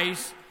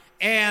Christ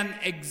and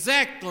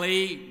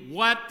exactly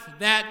what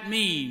that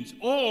means.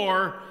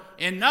 Or,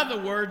 in other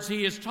words,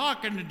 he is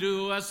talking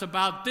to us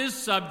about this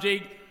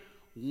subject,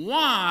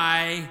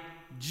 why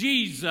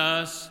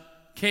Jesus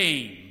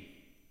came.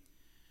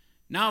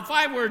 Now,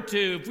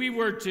 if we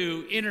were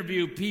to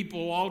interview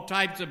people, all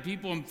types of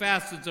people and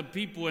facets of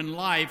people in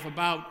life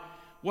about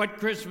what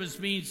Christmas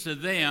means to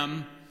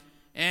them,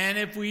 and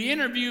if we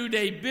interviewed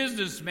a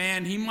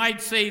businessman, he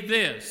might say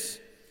this: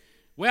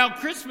 well,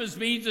 Christmas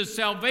means the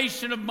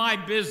salvation of my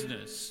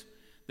business.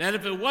 That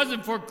if it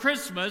wasn't for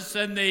Christmas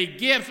and the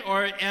gift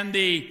and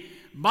the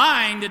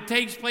buying that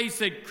takes place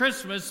at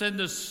Christmas and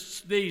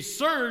the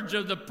surge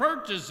of the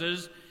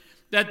purchases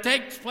that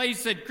takes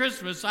place at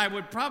Christmas, I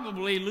would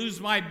probably lose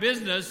my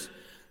business.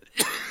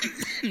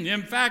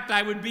 In fact,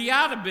 I would be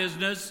out of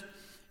business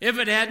if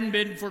it hadn't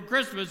been for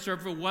Christmas or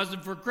if it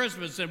wasn't for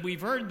Christmas. And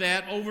we've heard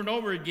that over and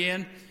over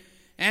again,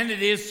 and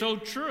it is so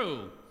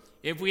true.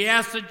 If we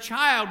ask a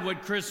child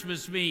what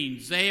Christmas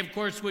means, they, of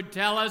course, would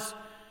tell us,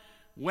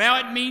 well,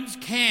 it means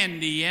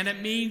candy, and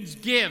it means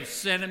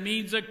gifts, and it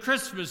means a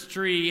Christmas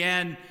tree,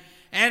 and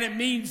it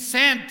means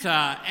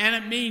Santa, and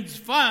it means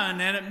fun,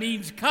 and it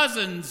means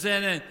cousins,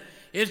 and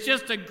it's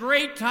just a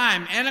great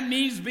time, and it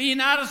means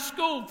being out of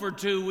school for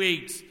 2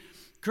 weeks.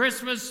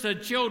 Christmas to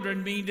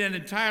children means an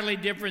entirely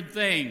different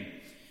thing.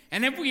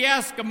 And if we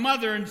ask a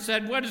mother and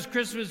said, what does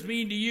Christmas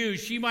mean to you?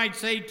 She might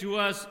say to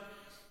us,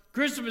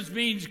 Christmas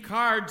means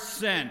cards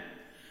sent,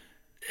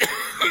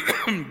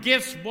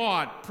 gifts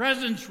bought,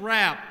 presents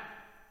wrapped,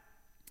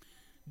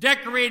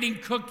 decorating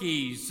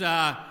cookies,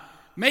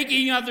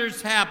 making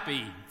others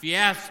happy. If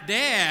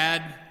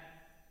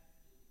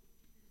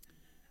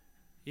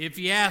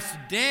you ask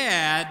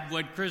Dad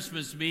what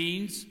Christmas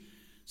means,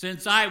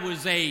 since I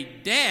was a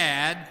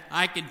dad,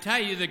 I can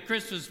tell you that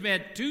Christmas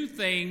meant two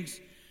things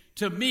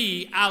to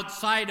me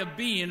outside of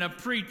being a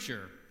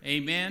preacher.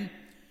 Amen?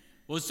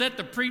 We'll set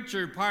the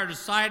preacher part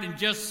aside and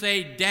just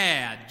say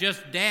Dad,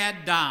 just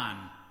Dad Don.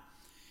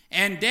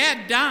 And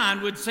Dad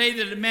Don would say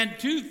that it meant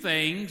two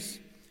things.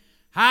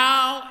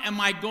 How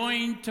am I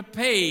going to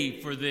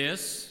pay for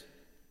this?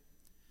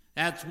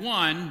 That's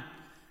one.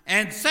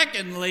 And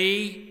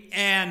secondly,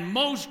 and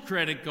most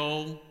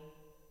critical,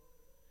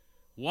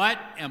 what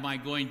am I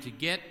going to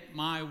get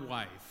my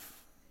wife?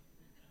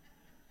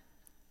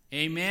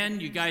 Amen?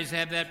 You guys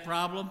have that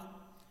problem?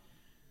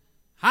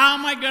 How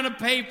am I going to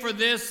pay for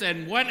this,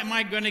 and what am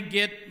I going to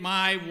get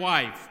my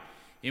wife?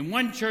 In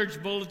one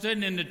church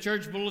bulletin,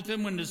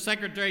 when the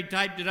secretary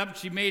typed it up,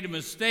 she made a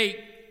mistake.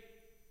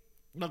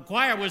 The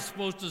choir was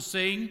supposed to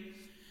sing,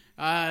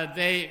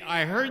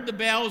 I heard the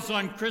bells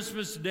on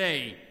Christmas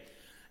Day.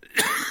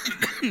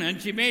 And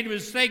she made a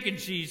mistake, and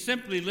she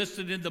simply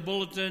listed in the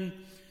bulletin,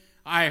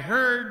 I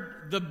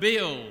heard the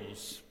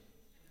bills.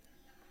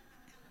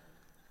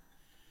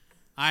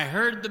 I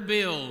heard the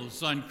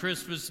bills on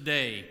Christmas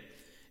Day.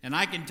 And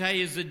I can tell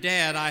you as a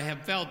dad, I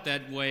have felt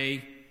that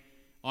way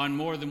on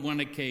more than one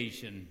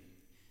occasion.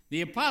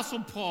 The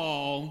Apostle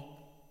Paul,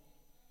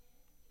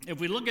 if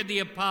we look at the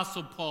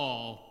Apostle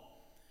Paul,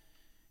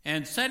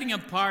 and setting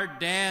apart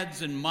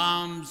dads and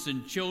moms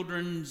and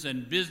children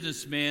and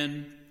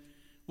businessmen,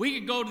 we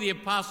could go to the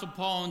Apostle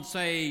Paul and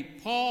say,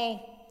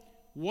 Paul,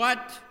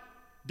 what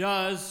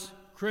does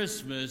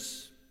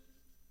Christmas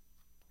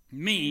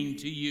mean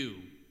to you?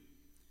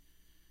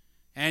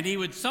 And he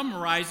would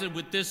summarize it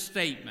with this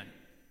statement.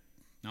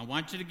 Now, I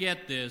want you to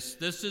get this.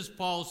 This is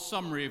Paul's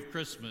summary of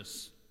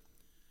Christmas.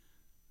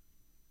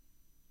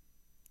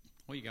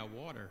 Oh, you got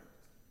water.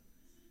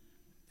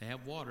 They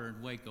have water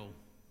in Waco.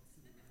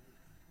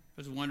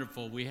 It's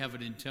wonderful. We have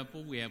it in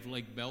Temple. We have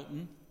Lake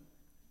Belton.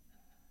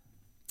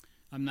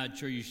 I'm not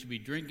sure you should be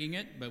drinking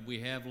it, but we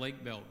have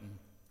Lake Belton.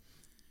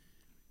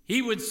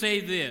 He would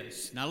say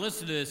this. Now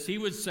listen to this. He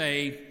would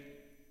say,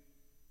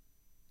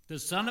 the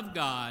Son of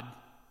God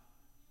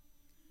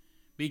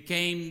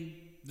became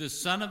the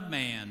Son of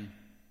Man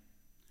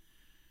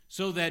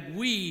so that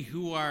we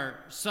who are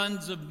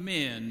sons of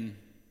men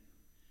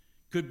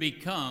could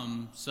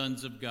become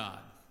sons of God.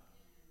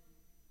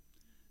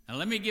 Now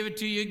let me give it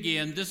to you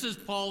again. This is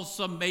Paul's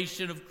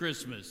summation of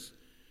Christmas.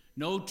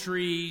 No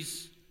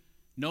trees,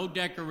 no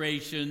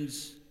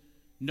decorations,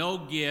 no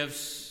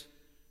gifts,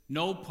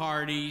 no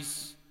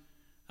parties,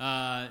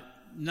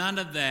 none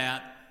of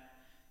that.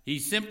 He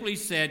simply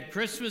said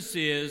Christmas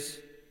is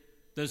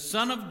the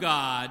Son of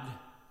God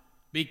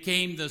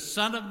became the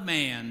Son of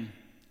Man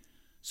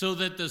so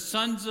that the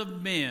sons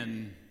of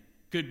men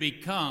could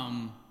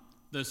become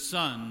the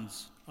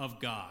sons of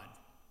God.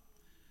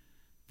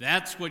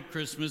 That's what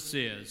Christmas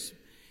is.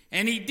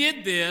 And he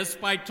did this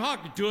by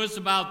talking to us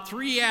about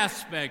three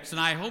aspects, and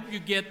I hope you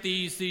get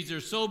these. These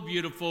are so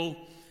beautiful.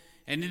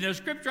 And in the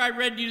scripture I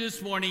read to you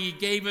this morning, he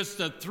gave us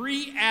the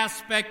three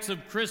aspects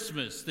of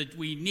Christmas that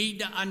we need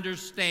to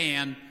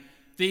understand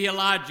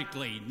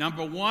theologically.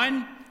 Number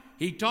one,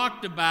 he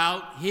talked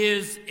about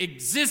his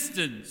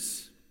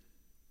existence.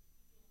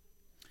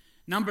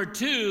 Number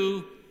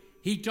two,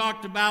 he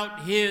talked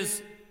about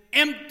his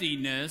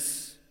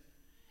emptiness.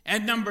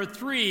 And number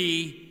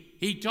three,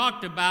 he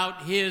talked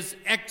about his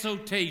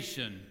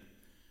exaltation.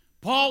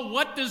 Paul,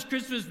 what does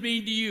Christmas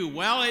mean to you?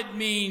 Well, it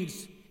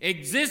means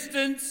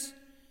existence,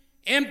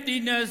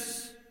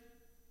 emptiness,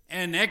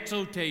 and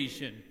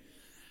exaltation.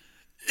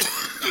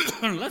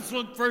 Let's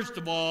look first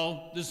of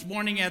all this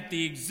morning at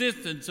the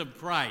existence of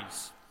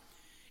Christ.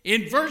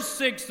 In verse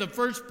 6, the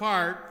first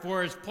part,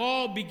 for as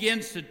Paul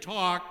begins to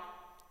talk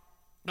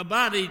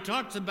about it, he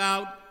talks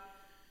about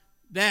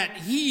that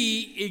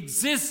he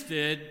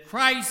existed,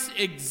 Christ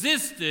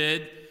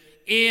existed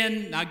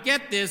in, now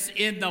get this,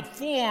 in the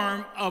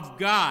form of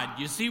God.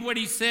 You see what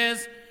he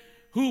says?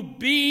 Who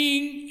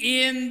being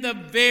in the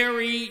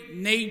very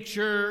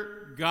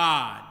nature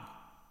God.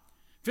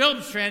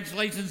 Phillips'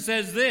 translation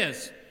says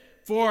this,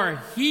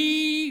 for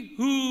he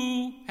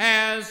who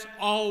has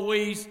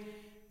always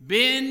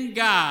been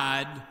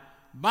God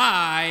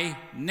by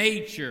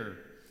nature.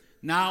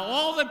 Now,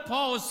 all that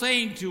Paul is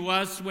saying to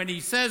us when he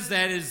says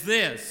that is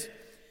this.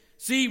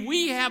 See,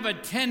 we have a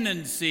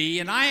tendency,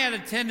 and I had a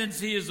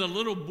tendency as a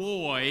little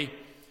boy,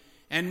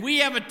 and we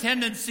have a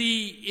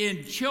tendency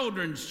in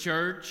children's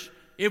church,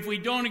 if we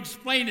don't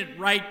explain it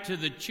right to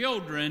the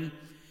children,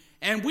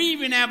 and we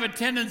even have a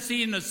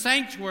tendency in the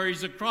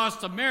sanctuaries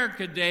across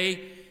America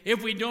today,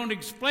 if we don't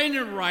explain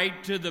it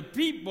right to the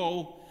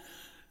people,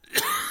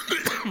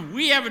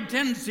 we have a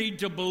tendency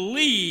to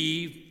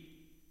believe,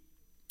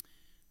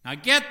 now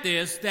get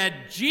this,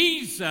 that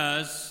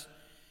Jesus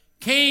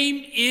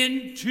came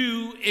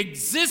into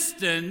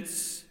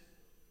existence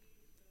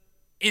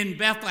in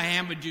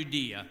Bethlehem of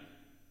Judea.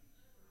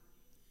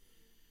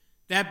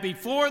 That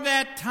before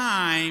that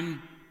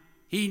time,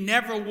 he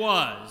never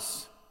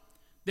was.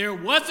 There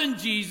wasn't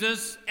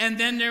Jesus, and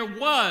then there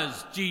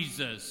was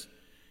Jesus.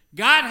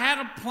 God had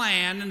a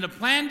plan, and the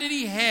plan that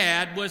he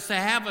had was to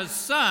have a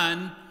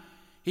son.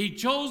 He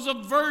chose a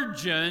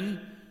virgin.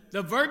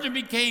 The virgin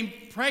became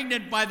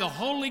pregnant by the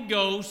Holy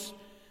Ghost.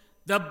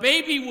 The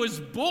baby was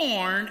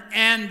born,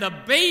 and the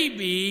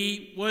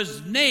baby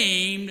was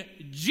named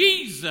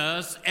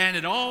Jesus, and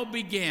it all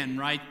began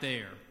right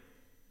there.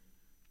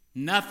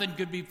 Nothing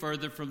could be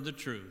further from the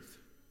truth.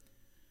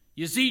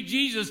 You see,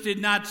 Jesus did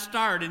not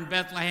start in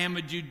Bethlehem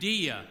of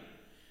Judea.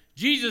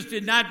 Jesus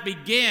did not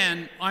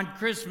begin on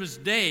Christmas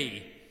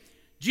Day.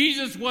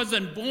 Jesus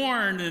wasn't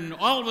born, and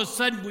all of a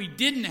sudden we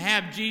didn't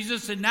have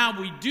Jesus, and now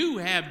we do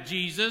have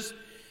Jesus.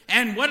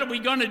 And what are we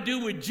going to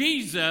do with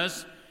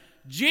Jesus?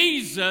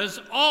 Jesus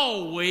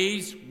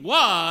always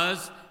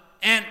was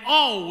and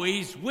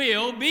always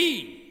will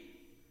be.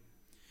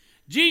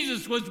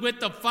 Jesus was with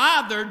the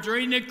Father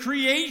during the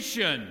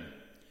creation.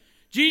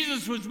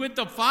 Jesus was with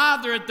the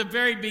Father at the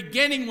very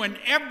beginning when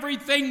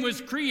everything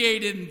was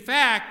created. In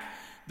fact,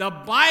 the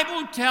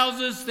Bible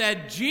tells us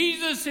that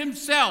Jesus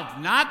himself,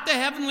 not the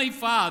Heavenly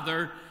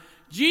Father,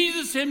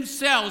 Jesus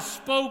himself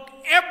spoke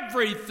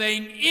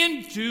everything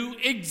into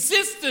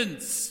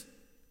existence.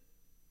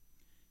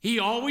 He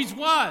always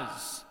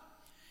was.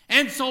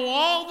 And so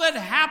all that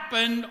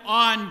happened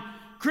on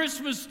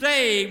Christmas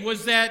Day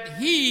was that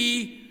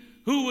he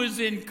who was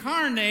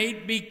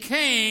incarnate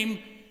became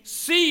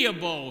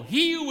seeable.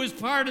 He who was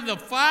part of the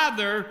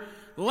Father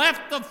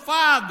left the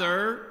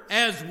Father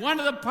as one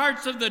of the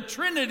parts of the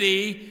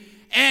Trinity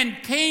and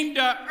came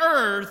to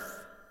earth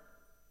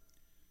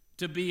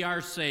to be our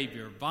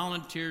Savior,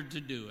 volunteered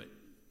to do it.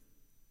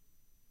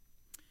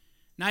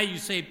 Now you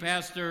say,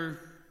 Pastor,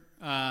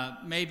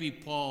 maybe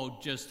Paul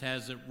just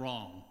has it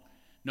wrong.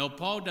 No,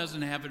 Paul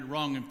doesn't have it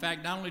wrong. In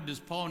fact, not only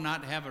does Paul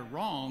not have it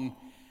wrong,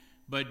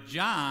 but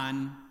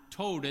John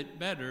told it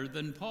better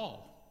than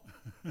Paul.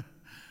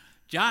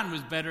 John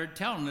was better at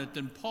telling it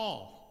than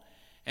Paul.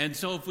 And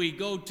so if we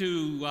go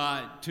to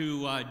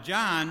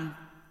John,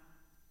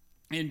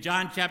 in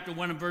John chapter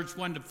 1 and verse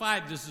 1 to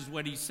 5, this is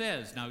what he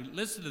says. Now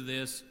listen to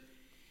this.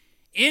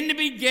 In the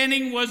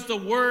beginning was the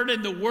Word,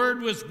 and the Word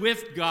was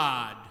with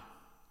God.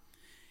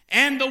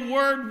 And the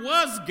Word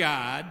was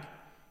God.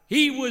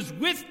 He was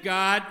with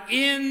God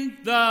in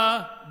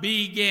the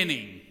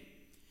beginning.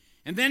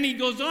 And then he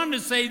goes on to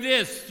say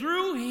this,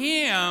 through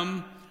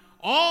him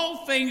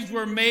all things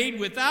were made,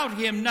 without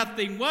him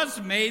nothing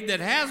was made that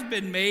has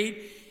been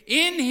made.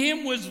 In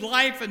him was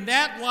life, and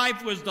that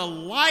life was the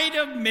light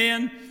of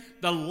men.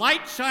 The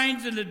light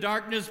shines in the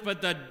darkness,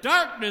 but the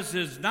darkness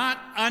has not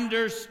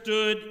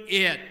understood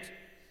it.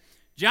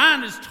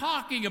 John is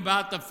talking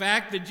about the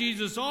fact that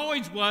Jesus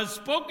always was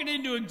spoken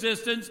into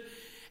existence,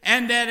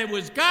 and that it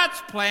was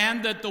God's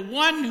plan that the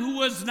one who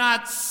was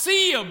not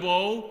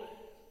seeable,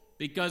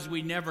 because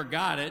we never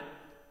got it,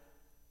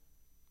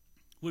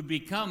 would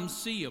become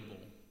seeable.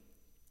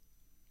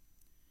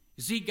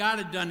 You see, God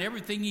had done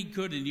everything he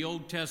could in the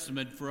Old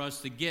Testament for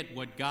us to get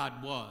what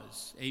God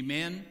was.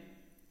 Amen?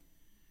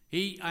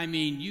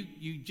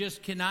 You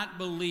just cannot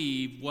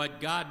believe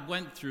what God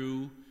went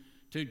through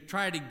to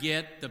try to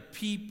get the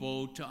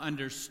people to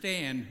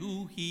understand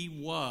who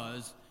he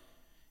was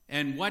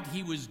and what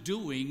he was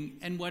doing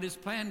and what his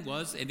plan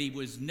was, and he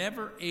was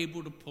never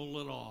able to pull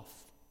it off.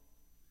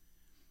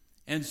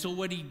 And so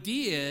what he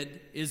did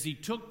is he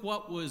took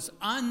what was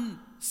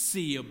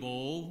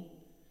unseeable,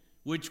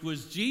 which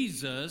was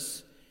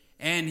Jesus,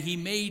 and he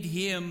made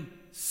him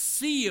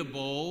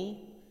seeable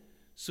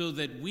so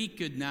that we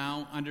could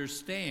now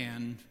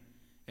understand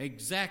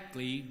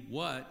exactly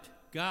what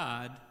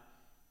God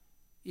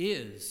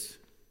is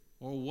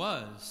or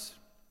was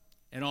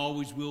and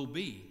always will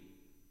be.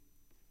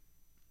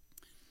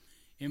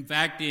 In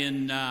fact,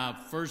 in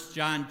 1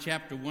 John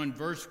chapter 1,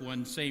 verse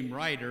 1, same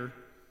writer,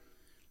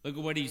 look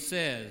at what he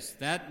says.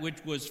 That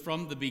which was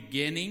from the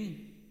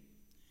beginning,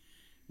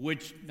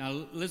 which,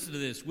 now listen to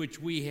this, which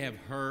we have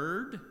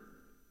heard,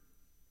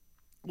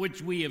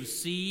 which we have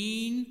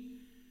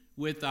seen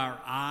with our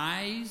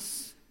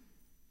eyes,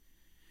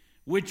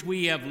 which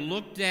we have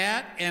looked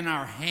at and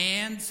our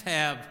hands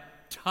have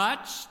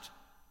touched.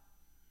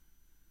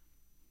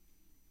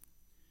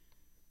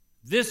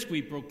 This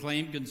we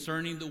proclaim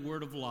concerning the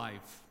word of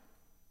life.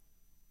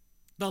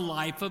 The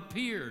life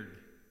appeared.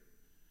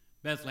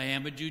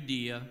 Bethlehem of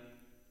Judea.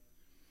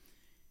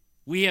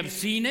 We have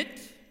seen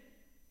it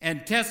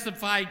and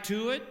testified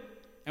to it,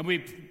 and we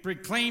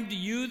proclaim to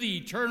you the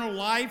eternal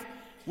life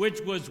which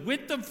was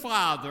with the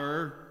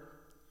Father,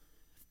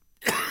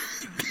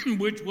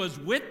 which was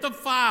with the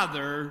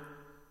Father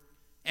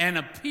and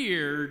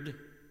appeared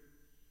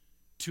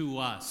to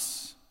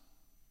us.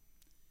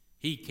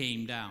 He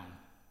came down.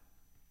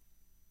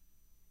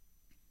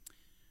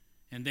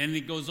 And then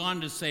it goes on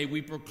to say,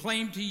 we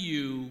proclaim to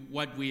you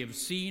what we have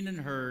seen and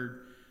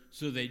heard,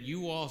 so that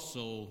you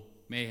also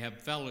may have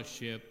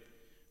fellowship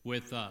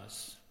with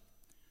us.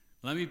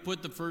 Let me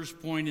put the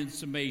first point in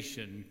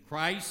summation.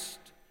 Christ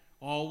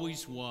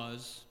always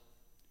was.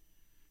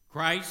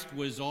 Christ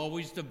was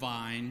always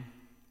divine.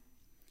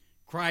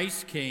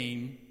 Christ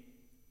came.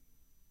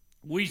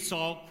 We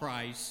saw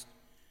Christ.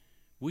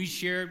 We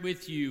shared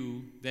with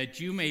you that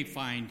you may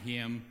find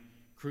him,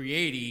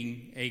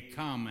 creating a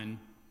common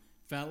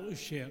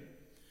fellowship.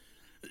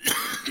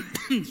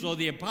 So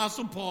the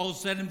Apostle Paul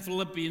said in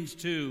Philippians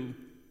 2,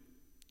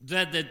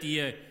 said that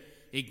the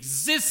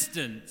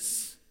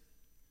existence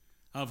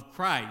of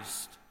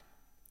Christ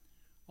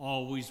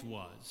always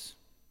was.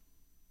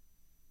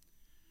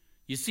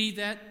 You see,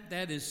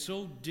 that is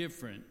so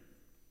different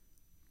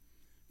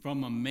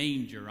from a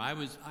manger. I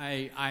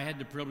had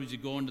the privilege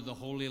of going to the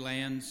Holy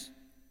Lands.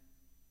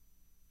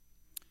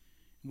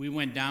 We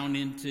went down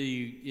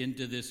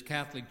into this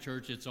Catholic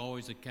church. It's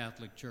always a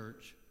Catholic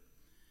church.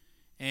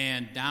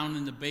 And down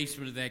in the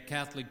basement of that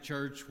Catholic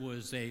church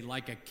was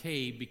like a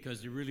cave,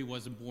 because it really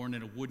wasn't born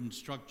in a wooden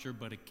structure,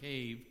 but a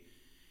cave.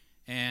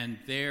 And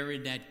there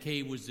in that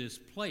cave was this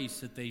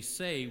place that they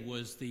say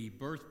was the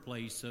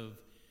birthplace of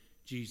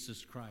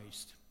Jesus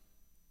Christ.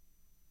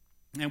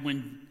 And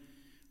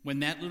when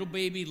that little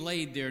baby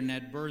laid there in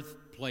that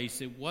birthplace,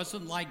 it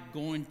wasn't like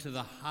going to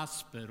the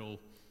hospital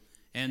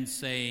and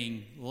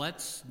saying,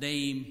 let's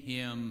name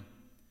him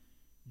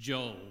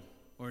Joe,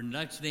 or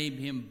let's name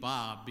him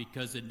Bob,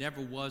 because it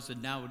never was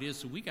and now it is,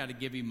 so we got to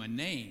give him a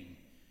name.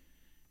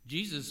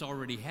 Jesus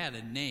already had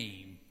a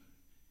name.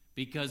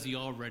 because he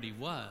already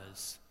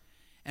was.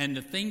 And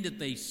the thing that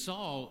they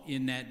saw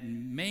in that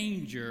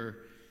manger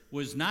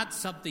was not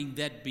something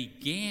that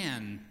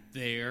began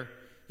there.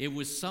 It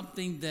was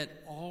something that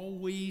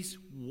always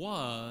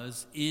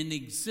was in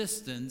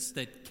existence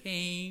that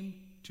came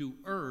to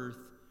earth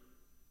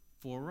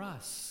for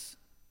us.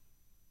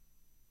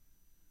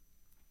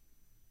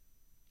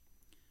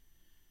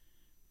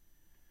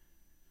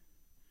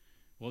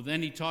 Well,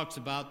 then he talks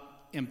about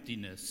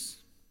emptiness.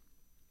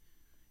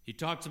 He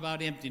talks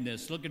about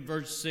emptiness. Look at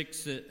verse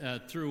 6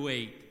 through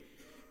 8.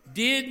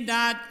 Did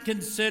not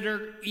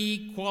consider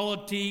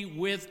equality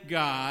with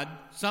God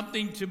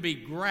something to be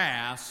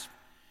grasped,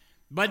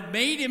 but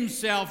made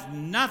himself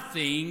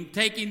nothing,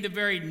 taking the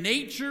very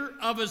nature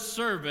of a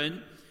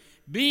servant,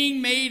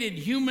 being made in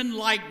human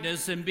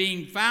likeness, and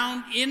being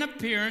found in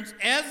appearance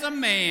as a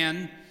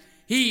man,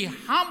 he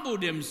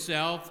humbled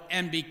himself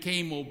and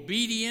became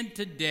obedient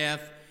to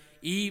death,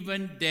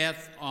 even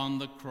death on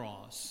the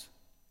cross.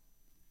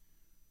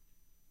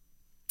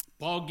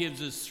 Paul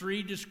gives us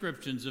 3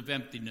 descriptions of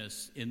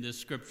emptiness in this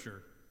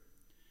scripture.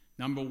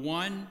 Number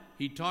 1,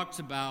 he talks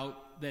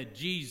about that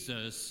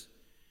Jesus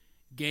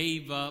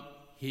gave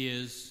up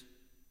his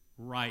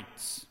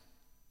rights.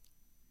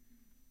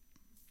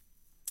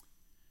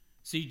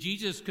 See,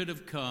 Jesus could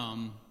have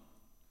come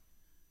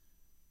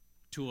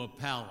to a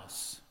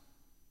palace.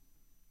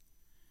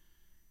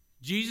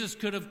 Jesus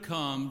could have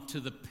come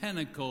to the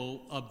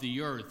pinnacle of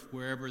the earth,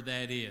 wherever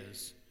that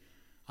is.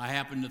 I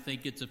happen to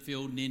think it's a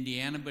field in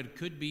Indiana, but it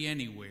could be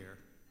anywhere.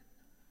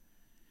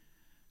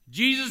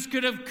 Jesus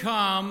could have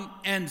come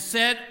and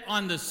sat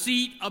on the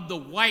seat of the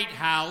White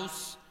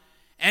House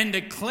and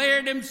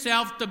declared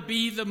himself to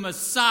be the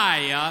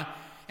Messiah,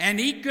 and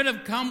he could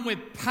have come with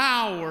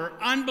power,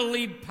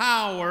 unbelievable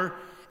power,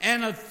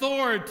 and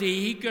authority.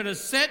 He could have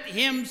set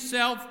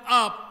himself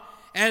up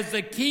as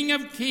the King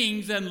of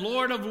Kings and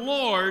Lord of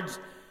Lords,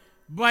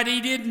 but he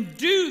didn't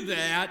do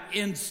that.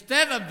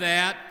 Instead of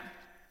that,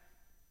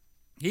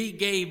 he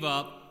gave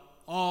up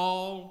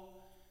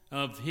all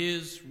of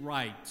his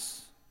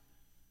rights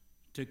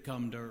to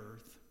come to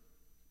earth.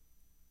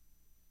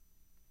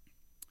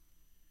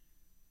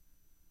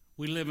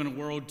 We live in a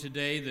world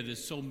today that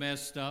is so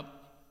messed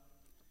up.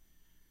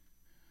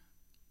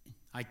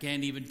 I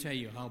can't even tell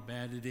you how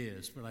bad it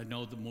is, but I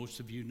know that most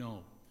of you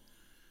know.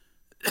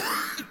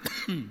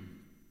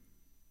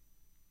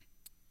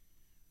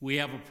 We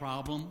have a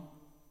problem,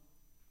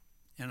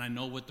 and I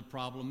know what the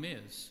problem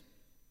is.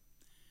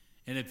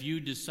 And if you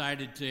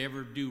decided to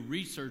ever do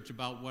research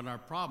about what our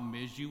problem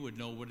is, you would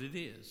know what it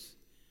is,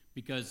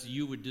 because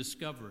you would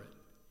discover it.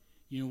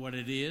 You know what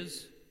it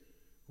is?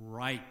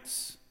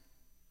 Rights.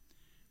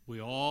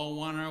 We all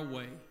want our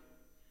way.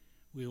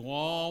 We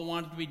all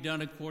want it to be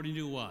done according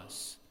to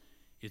us.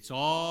 It's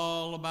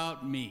all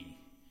about me.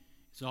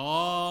 It's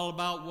all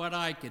about what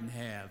I can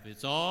have.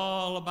 It's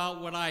all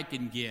about what I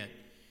can get.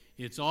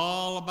 It's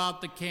all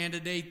about the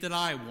candidate that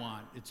I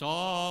want. It's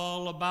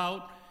all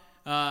about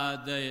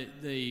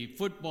the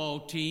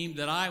football team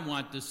that I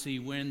want to see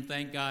win.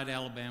 Thank God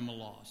Alabama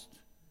lost.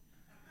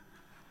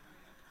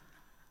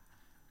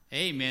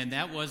 Hey, man,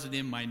 that wasn't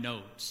in my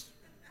notes.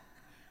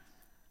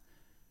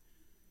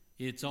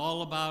 It's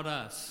all about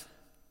us.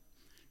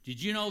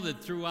 Did you know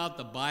that throughout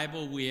the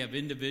Bible we have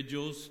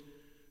individuals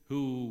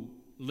who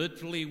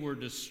literally were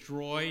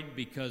destroyed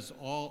because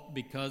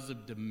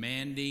of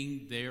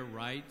demanding their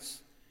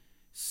rights?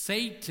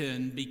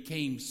 Satan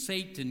became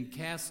Satan,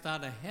 cast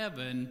out of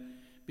heaven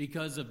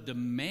because of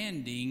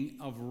demanding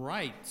of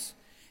rights.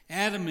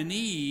 Adam and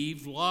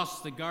Eve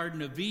lost the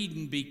Garden of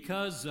Eden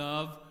because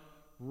of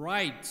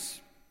rights.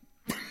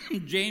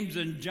 James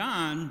and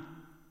John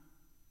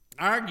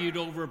argued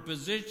over a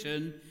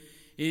position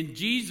in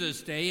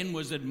Jesus' day and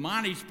was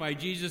admonished by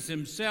Jesus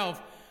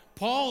himself.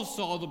 Paul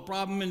saw the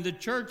problem in the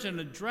church and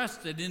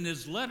addressed it in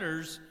his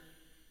letters.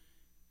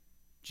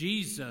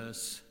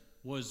 Jesus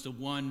was the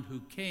one who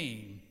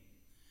came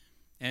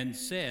and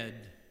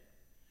said,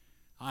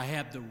 I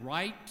have the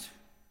right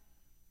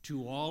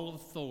to all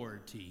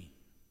authority,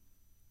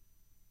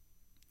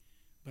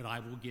 but I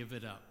will give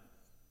it up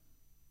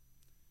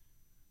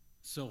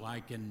so I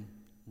can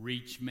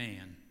reach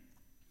man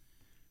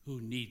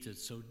who needs it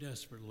so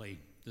desperately.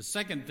 The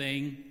second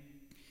thing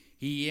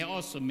he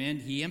also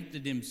meant, he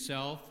emptied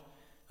himself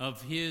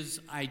of his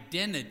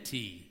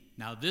identity.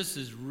 Now this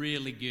is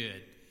really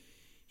good.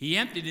 He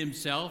emptied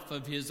himself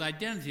of his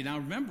identity. Now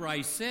remember,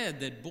 I said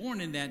that born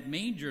in that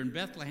manger in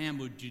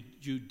Bethlehem of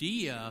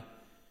Judea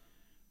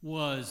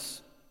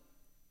was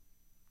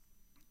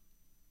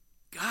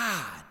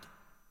God.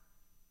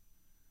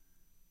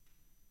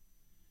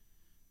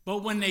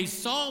 But when they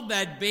saw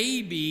that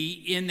baby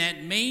in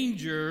that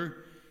manger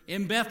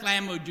in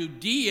Bethlehem of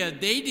Judea,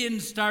 they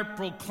didn't start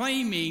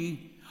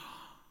proclaiming,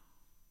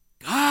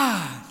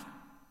 God.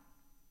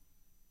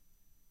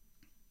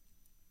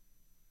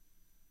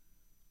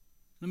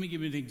 Let me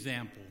give you an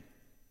example.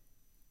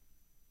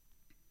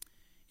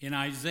 In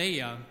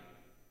Isaiah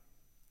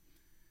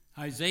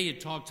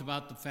talks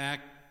about the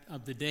fact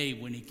of the day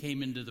when he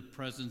came into the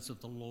presence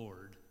of the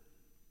Lord.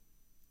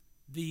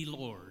 the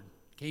Lord,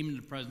 came in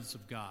the presence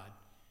of God.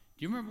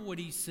 Do you remember what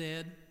he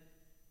said?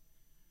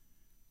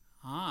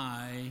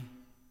 I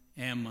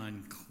am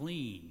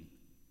unclean.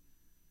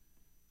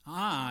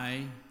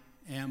 I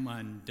am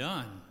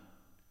undone.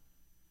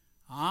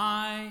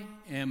 I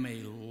am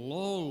a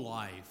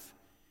lowlife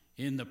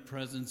in the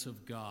presence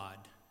of God.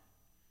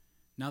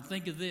 Now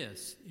think of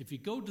this. If you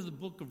go to the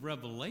book of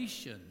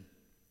Revelation,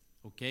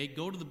 okay,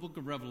 go to the book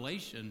of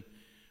Revelation,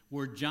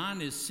 where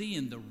John is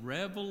seeing the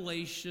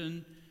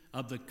revelation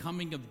of the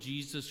coming of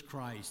Jesus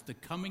Christ, the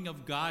coming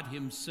of God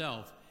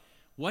himself.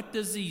 What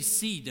does he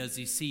see? Does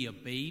he see a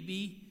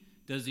baby?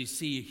 Does he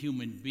see a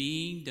human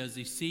being? Does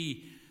he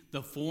see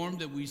the form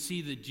that we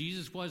see that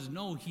Jesus was?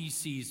 No, he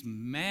sees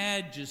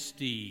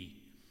majesty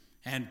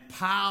and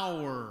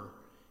power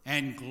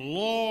and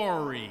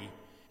glory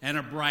and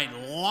a bright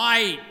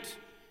light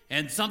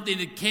and something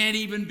that can't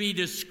even be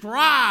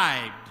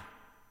described.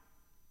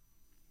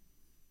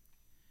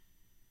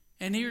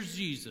 And here's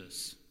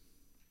Jesus,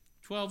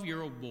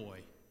 12-year-old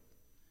boy.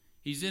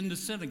 He's in the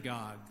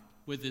synagogue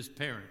with his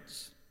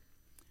parents.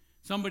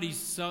 I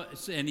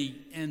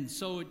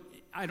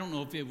don't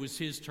know if it was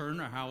his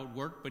turn or how it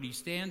worked, but he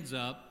stands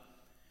up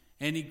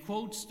and he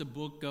quotes the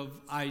book of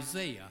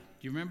Isaiah.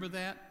 Do you remember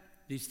that?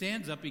 He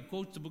stands up, he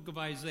quotes the book of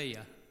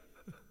Isaiah.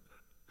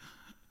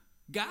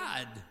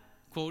 God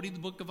quoting the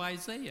book of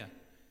Isaiah.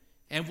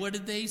 And what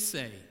did they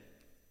say?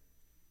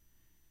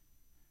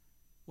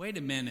 Wait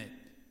a minute.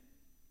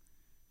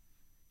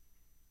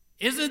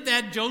 Isn't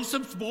that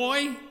Joseph's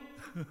boy?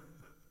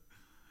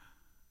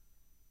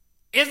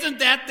 Isn't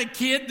that the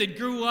kid that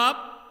grew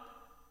up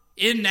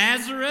in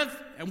Nazareth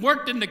and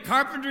worked in the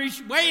carpentry?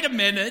 Wait a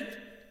minute.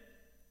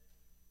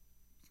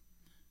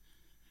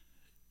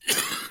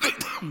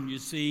 You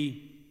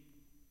see,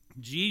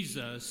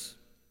 Jesus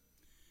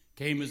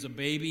came as a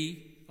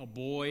baby, a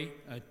boy,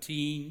 a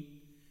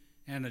teen,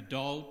 an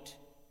adult.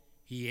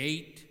 He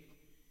ate,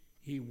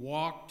 he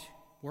walked,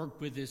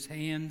 worked with his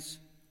hands,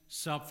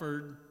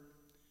 suffered,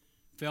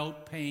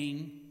 felt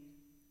pain,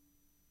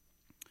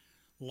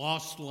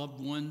 lost loved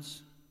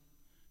ones,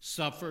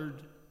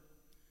 suffered,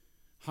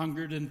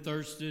 hungered and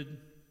thirsted,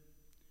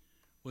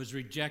 was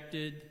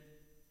rejected,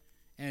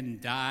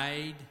 and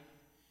died.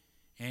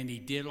 And he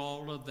did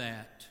all of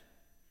that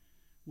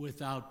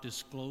without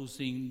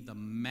disclosing the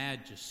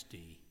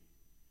majesty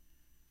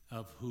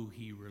of who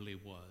he really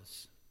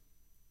was.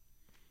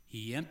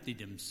 He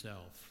emptied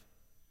himself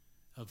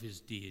of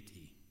his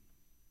deity.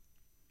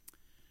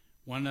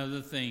 One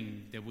other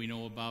thing that we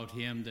know about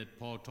him that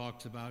Paul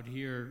talks about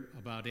here,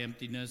 about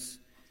emptiness,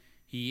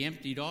 he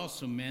emptied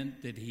also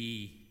meant that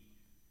he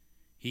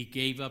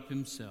gave up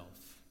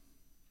himself.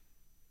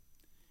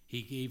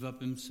 He gave up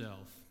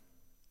himself.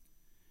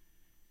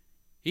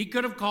 He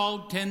could have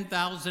called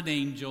 10,000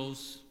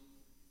 angels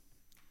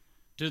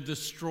to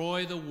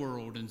destroy the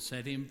world and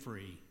set him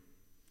free.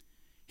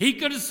 He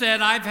could have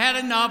said, I've had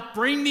enough,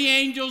 bring the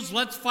angels,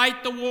 let's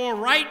fight the war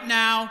right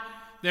now.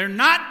 They're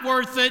not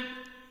worth it.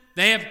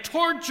 They have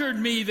tortured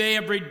me. They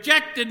have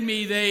rejected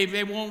me.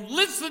 They won't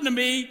listen to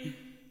me.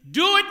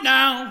 Do it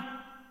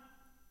now.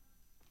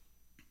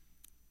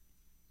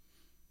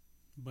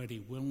 But he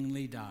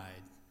willingly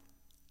died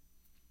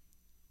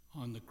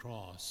on the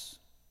cross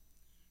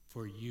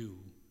for you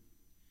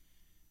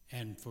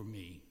and for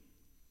me.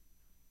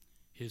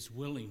 His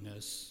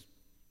willingness,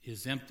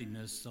 his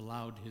emptiness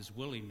allowed his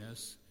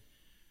willingness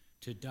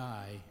to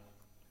die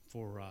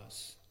for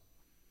us.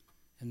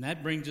 And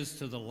that brings us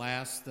to the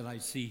last that I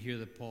see here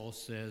that Paul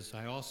says.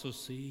 I also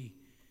see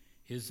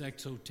his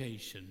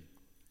exaltation,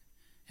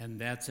 and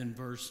that's in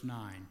verse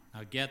 9.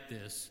 Now get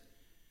this.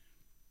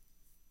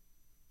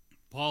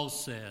 Paul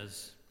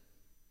says,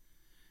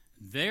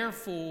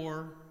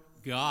 therefore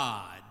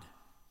God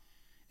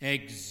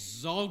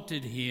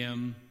exalted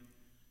him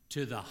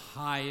to the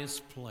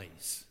highest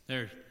place.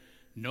 There's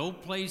no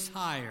place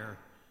higher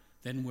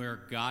than where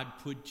God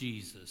put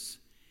Jesus.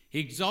 He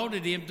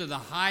exalted him to the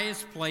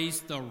highest place,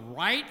 the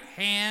right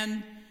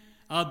hand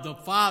of the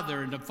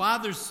Father. And the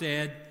Father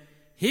said,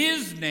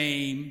 his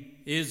name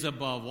is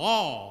above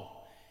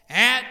all.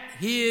 At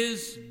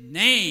his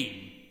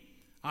name,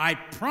 I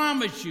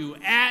promise you,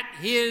 at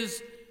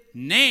his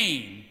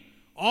name,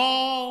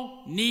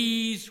 all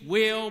knees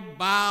will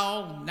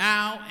bow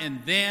now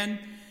and then,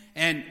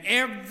 and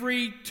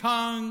every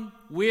tongue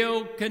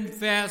will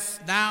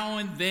confess now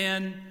and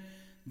then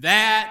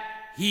that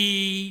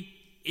he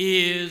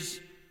is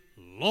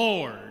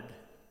Lord.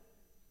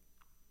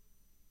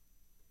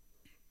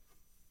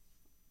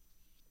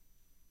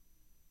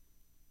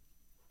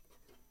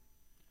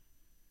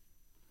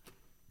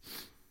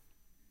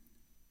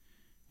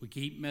 We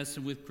keep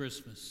messing with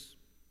Christmas.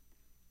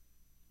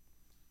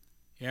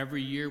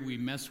 Every year we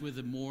mess with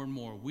it more and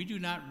more. We do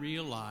not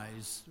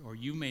realize, or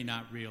you may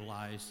not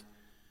realize,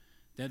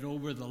 that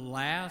over the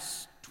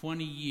last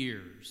 20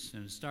 years,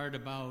 and it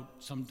started about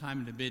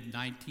sometime in the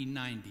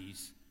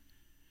mid-1990s,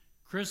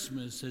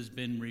 Christmas has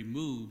been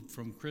removed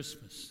from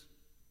Christmas.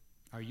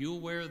 Are you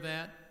aware of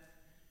that?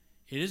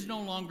 It is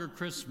no longer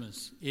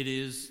Christmas. It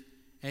is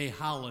a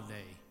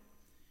holiday.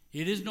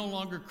 It is no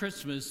longer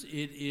Christmas.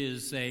 It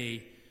is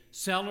a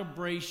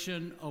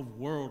celebration of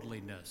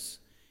worldliness.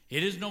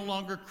 It is no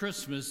longer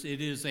Christmas.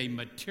 It is a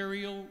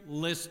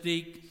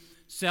materialistic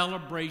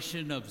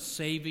celebration of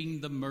saving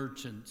the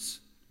merchants.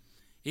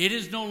 It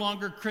is no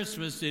longer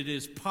Christmas. It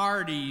is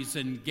parties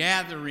and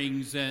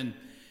gatherings and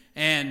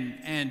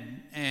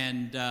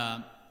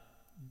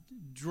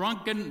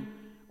drunken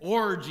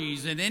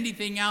orgies and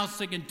anything else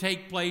that can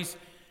take place.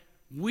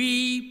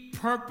 We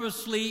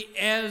purposely,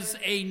 as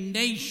a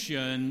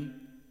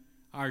nation,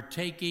 are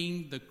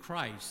taking the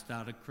Christ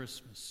out of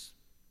Christmas.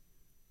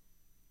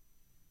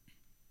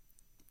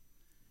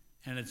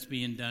 And it's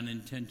being done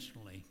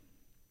intentionally.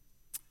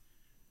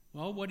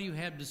 Well, what do you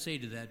have to say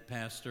to that,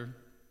 Pastor?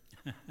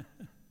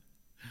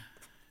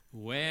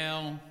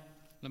 Well,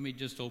 let me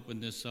just open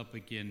this up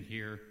again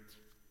here.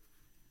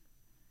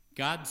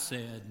 God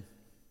said,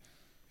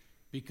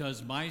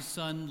 because my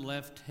Son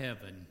left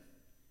heaven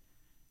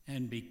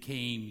and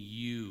became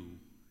you,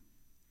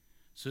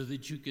 so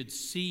that you could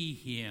see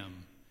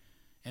him,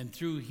 and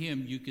through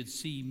him you could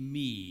see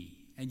me,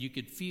 and you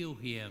could feel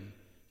him,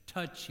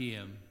 touch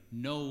him,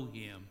 know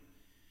him.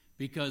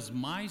 Because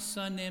my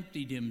Son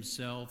emptied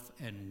himself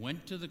and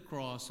went to the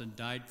cross and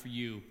died for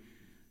you.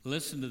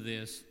 Listen to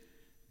this.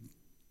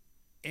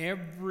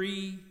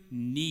 Every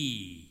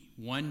knee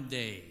one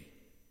day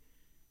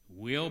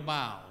will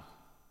bow,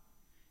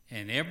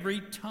 and every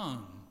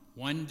tongue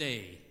one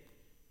day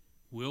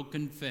will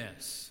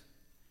confess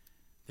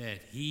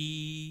that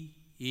he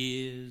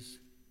is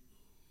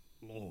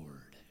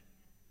Lord.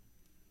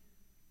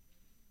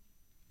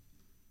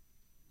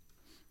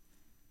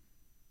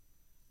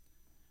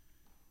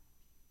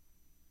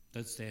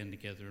 Let's stand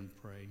together and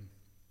pray.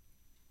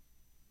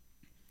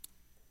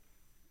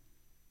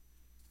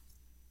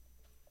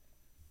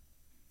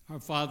 Our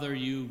Father,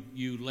 you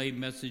lay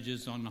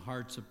messages on the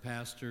hearts of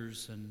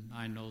pastors, and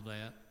I know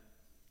that.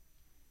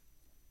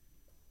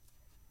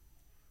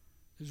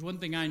 There's one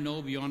thing I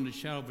know beyond a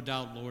shadow of a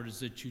doubt, Lord, is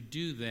that you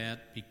do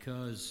that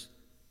because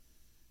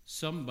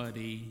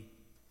somebody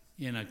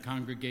in a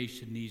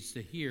congregation needs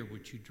to hear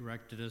what you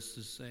directed us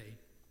to say.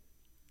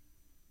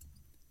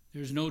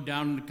 There's no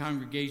doubt in the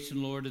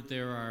congregation, Lord, that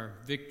there are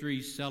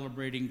victories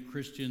celebrating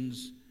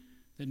Christians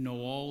that know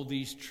all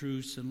these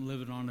truths and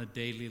live it on a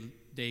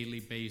daily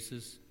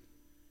basis.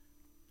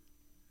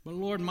 But,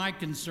 Lord, my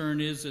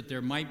concern is that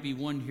there might be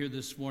one here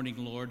this morning,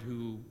 Lord,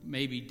 who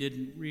maybe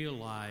didn't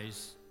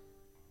realize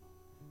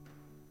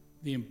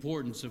the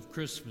importance of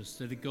Christmas,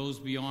 that it goes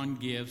beyond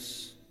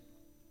gifts,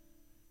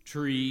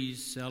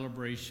 trees,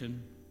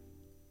 celebration,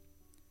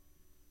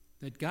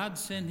 that God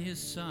sent his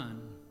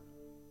Son,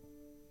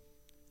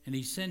 and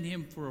he sent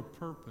him for a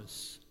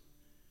purpose.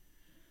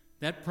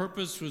 That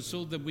purpose was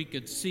so that we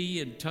could see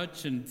and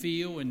touch and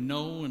feel and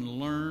know and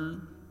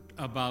learn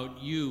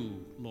about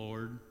you,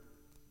 Lord.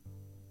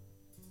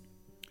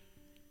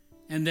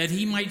 And that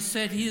he might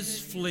set his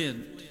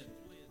flint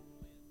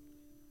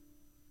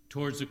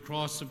towards the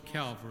cross of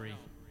Calvary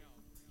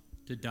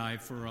to die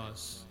for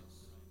us.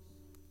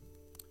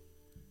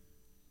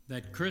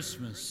 That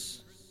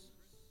Christmas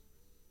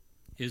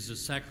is the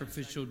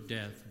sacrificial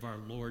death of our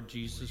Lord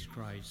Jesus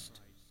Christ,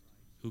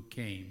 who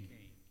came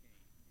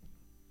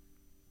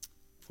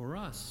for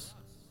us,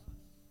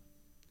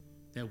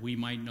 that we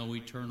might know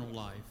eternal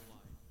life.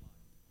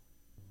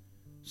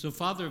 So,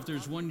 Father, if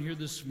there's one here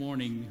this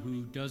morning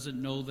who doesn't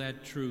know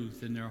that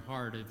truth in their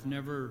heart, have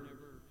never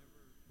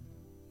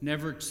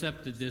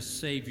accepted this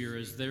Savior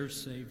as their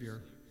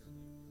Savior,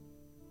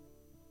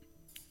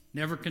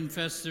 never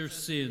confessed their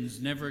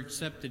sins, never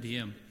accepted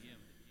him,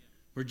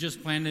 we're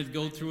just planning to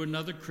go through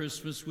another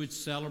Christmas with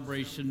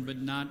celebration, but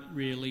not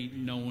really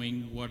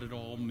knowing what it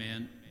all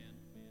meant,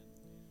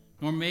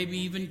 or maybe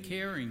even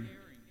caring.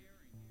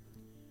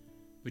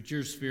 But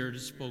your Spirit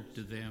has spoke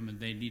to them, and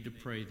they need to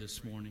pray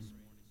this morning.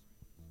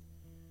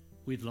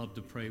 We'd love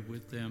to pray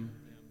with them,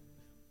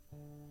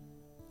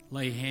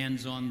 lay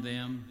hands on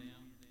them,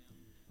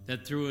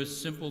 that through a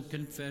simple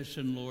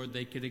confession, Lord,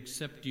 they could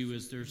accept you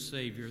as their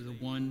Savior, the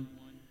one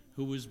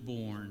who was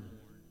born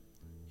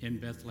in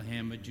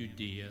Bethlehem of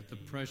Judea, the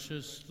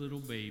precious little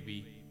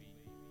baby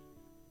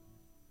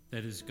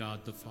that is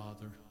God the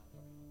Father.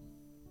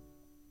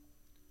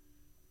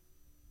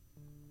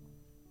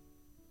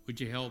 Would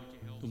you help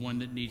the one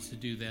that needs to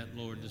do that,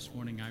 Lord, this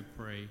morning, I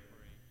pray,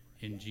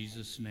 in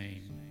Jesus'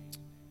 name.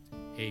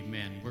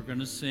 Amen. We're going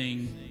to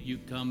sing, You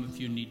Come If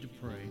You Need to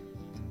Pray.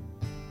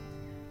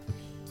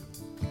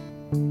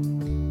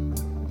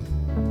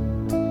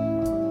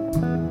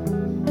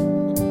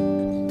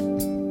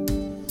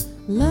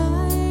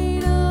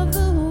 Light of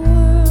the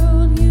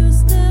world, you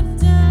step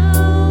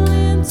down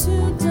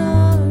into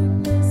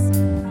darkness.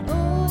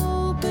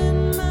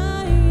 Open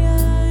my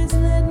eyes,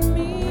 let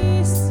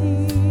me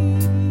see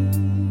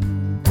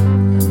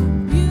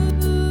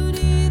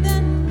beauty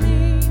that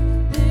made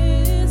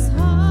this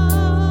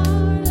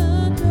heart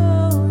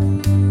adore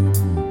you.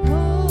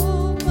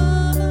 Hope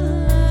of a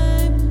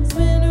life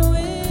spent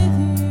with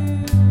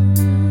you.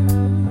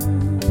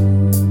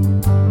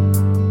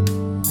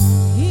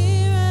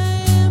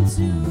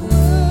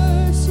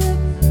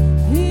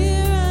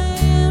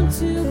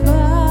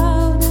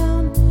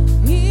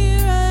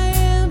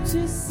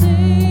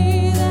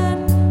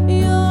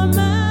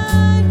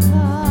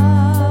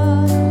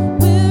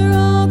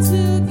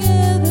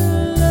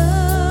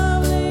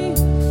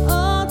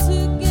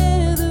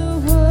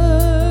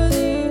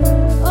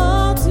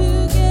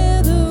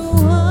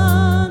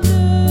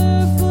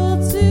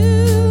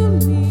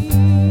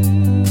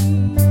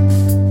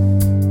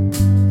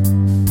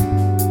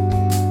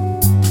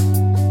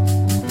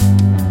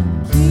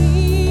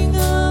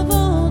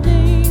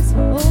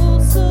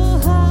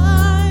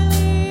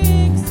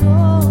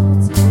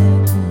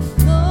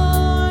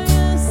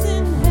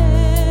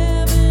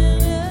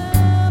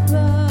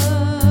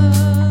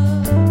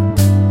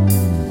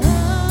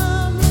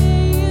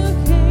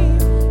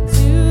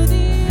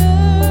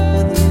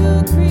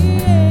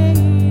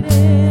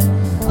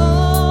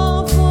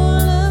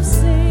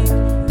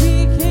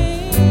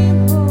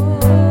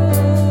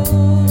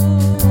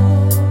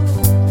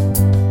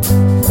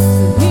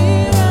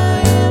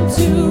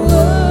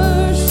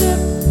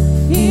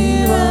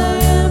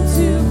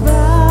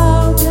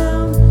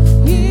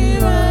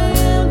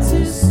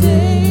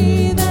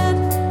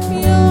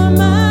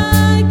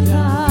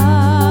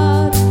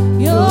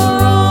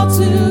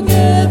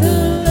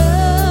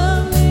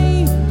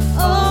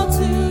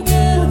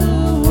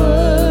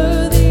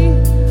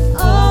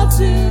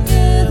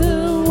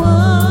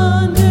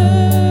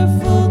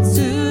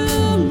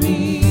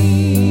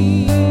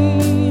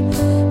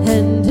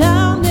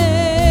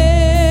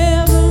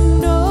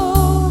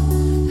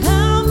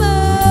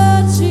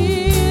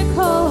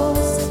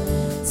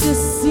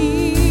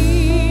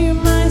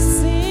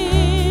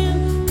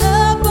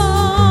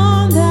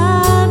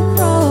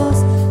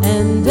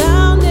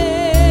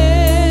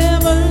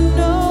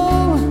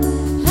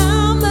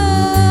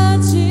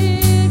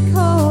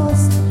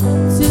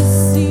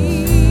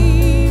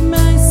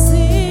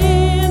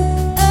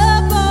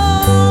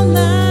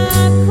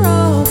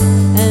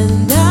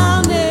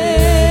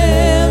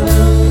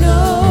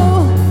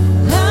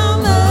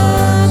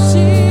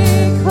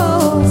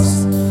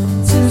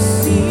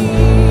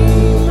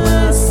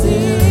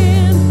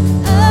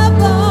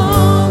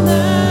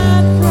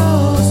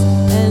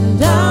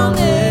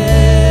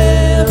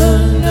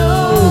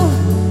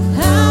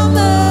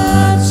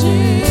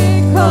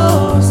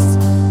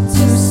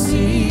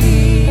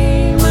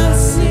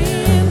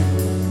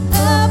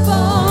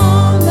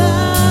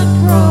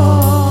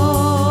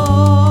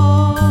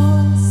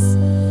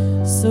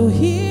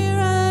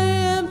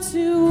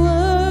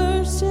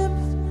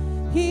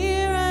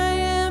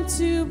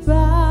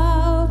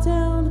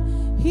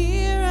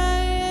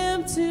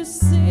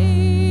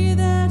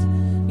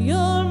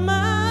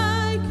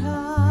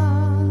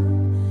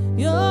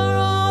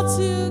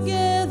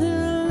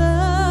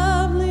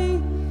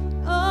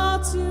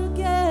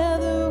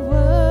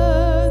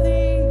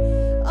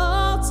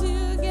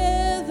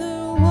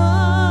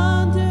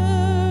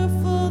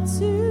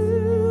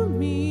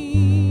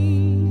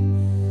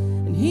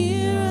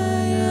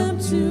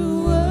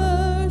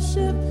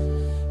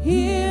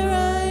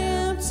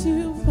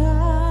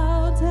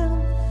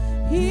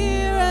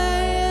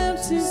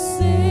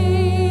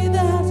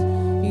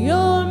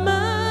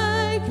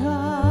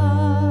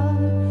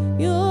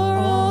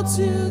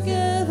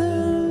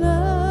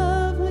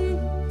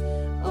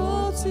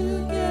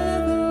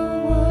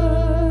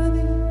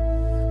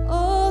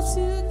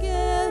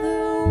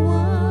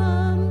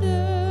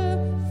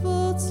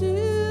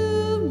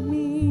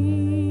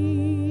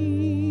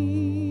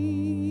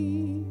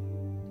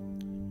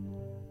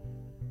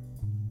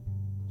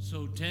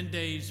 10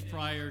 days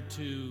prior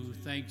to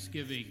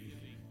Thanksgiving,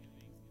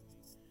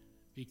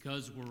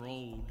 because we're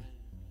old,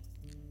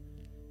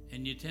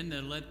 and you tend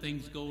to let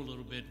things go a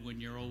little bit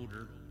when you're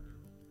older,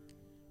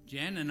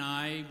 Jan and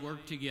I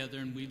worked together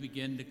and we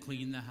began to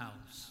clean the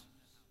house.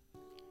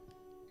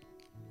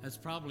 That's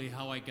probably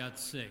how I got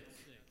sick.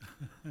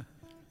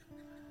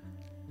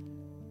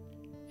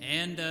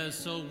 And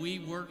so we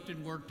worked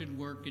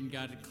and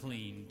got it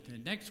cleaned.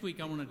 And next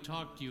week I want to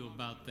talk to you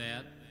about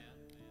that.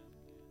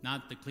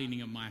 Not the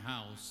cleaning of my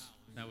house.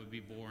 That would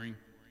be boring.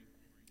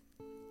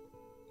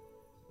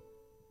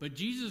 But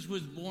Jesus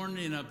was born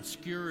in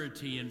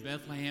obscurity in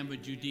Bethlehem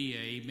of Judea.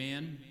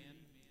 Amen?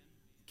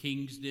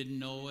 Kings didn't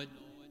know it.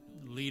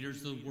 Leaders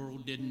of the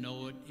world didn't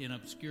know it, in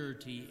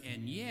obscurity.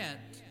 And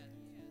yet,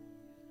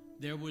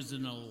 there was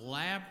an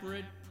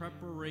elaborate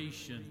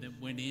preparation that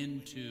went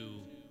into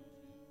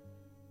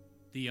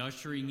the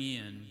ushering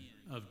in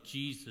of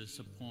Jesus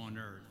upon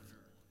earth.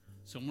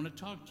 So I want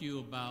to talk to you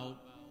about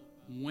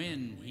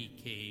when he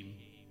came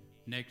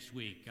next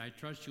week. I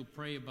trust you'll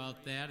pray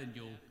about that, and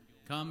you'll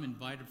come,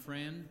 invite a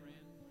friend,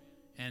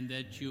 and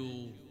that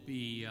you'll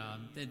be,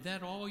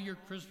 that all your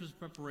Christmas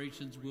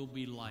preparations will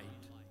be light.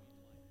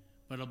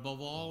 But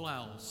above all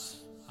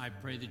else, I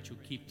pray that you'll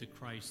keep the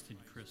Christ in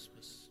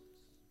Christmas.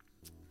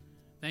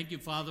 Thank you,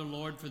 Father,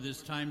 Lord, for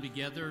this time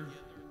together,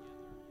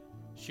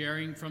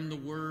 sharing from the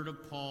word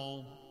of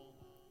Paul,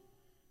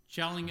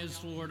 telling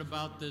us, Lord,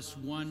 about this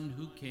one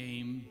who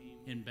came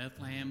in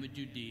Bethlehem of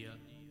Judea,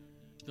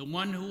 the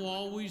one who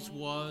always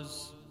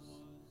was,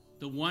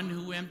 the one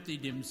who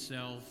emptied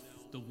himself,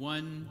 the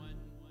one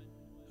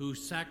who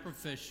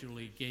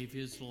sacrificially gave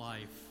his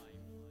life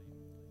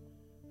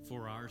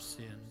for our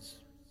sins.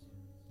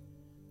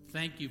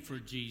 Thank you for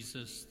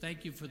Jesus.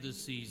 Thank you for the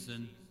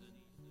season.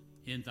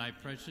 In thy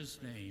precious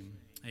name,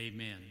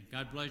 amen.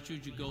 God bless you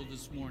as you go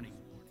this morning.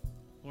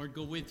 Lord,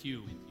 go with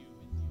you.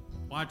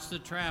 Watch the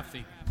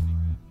traffic.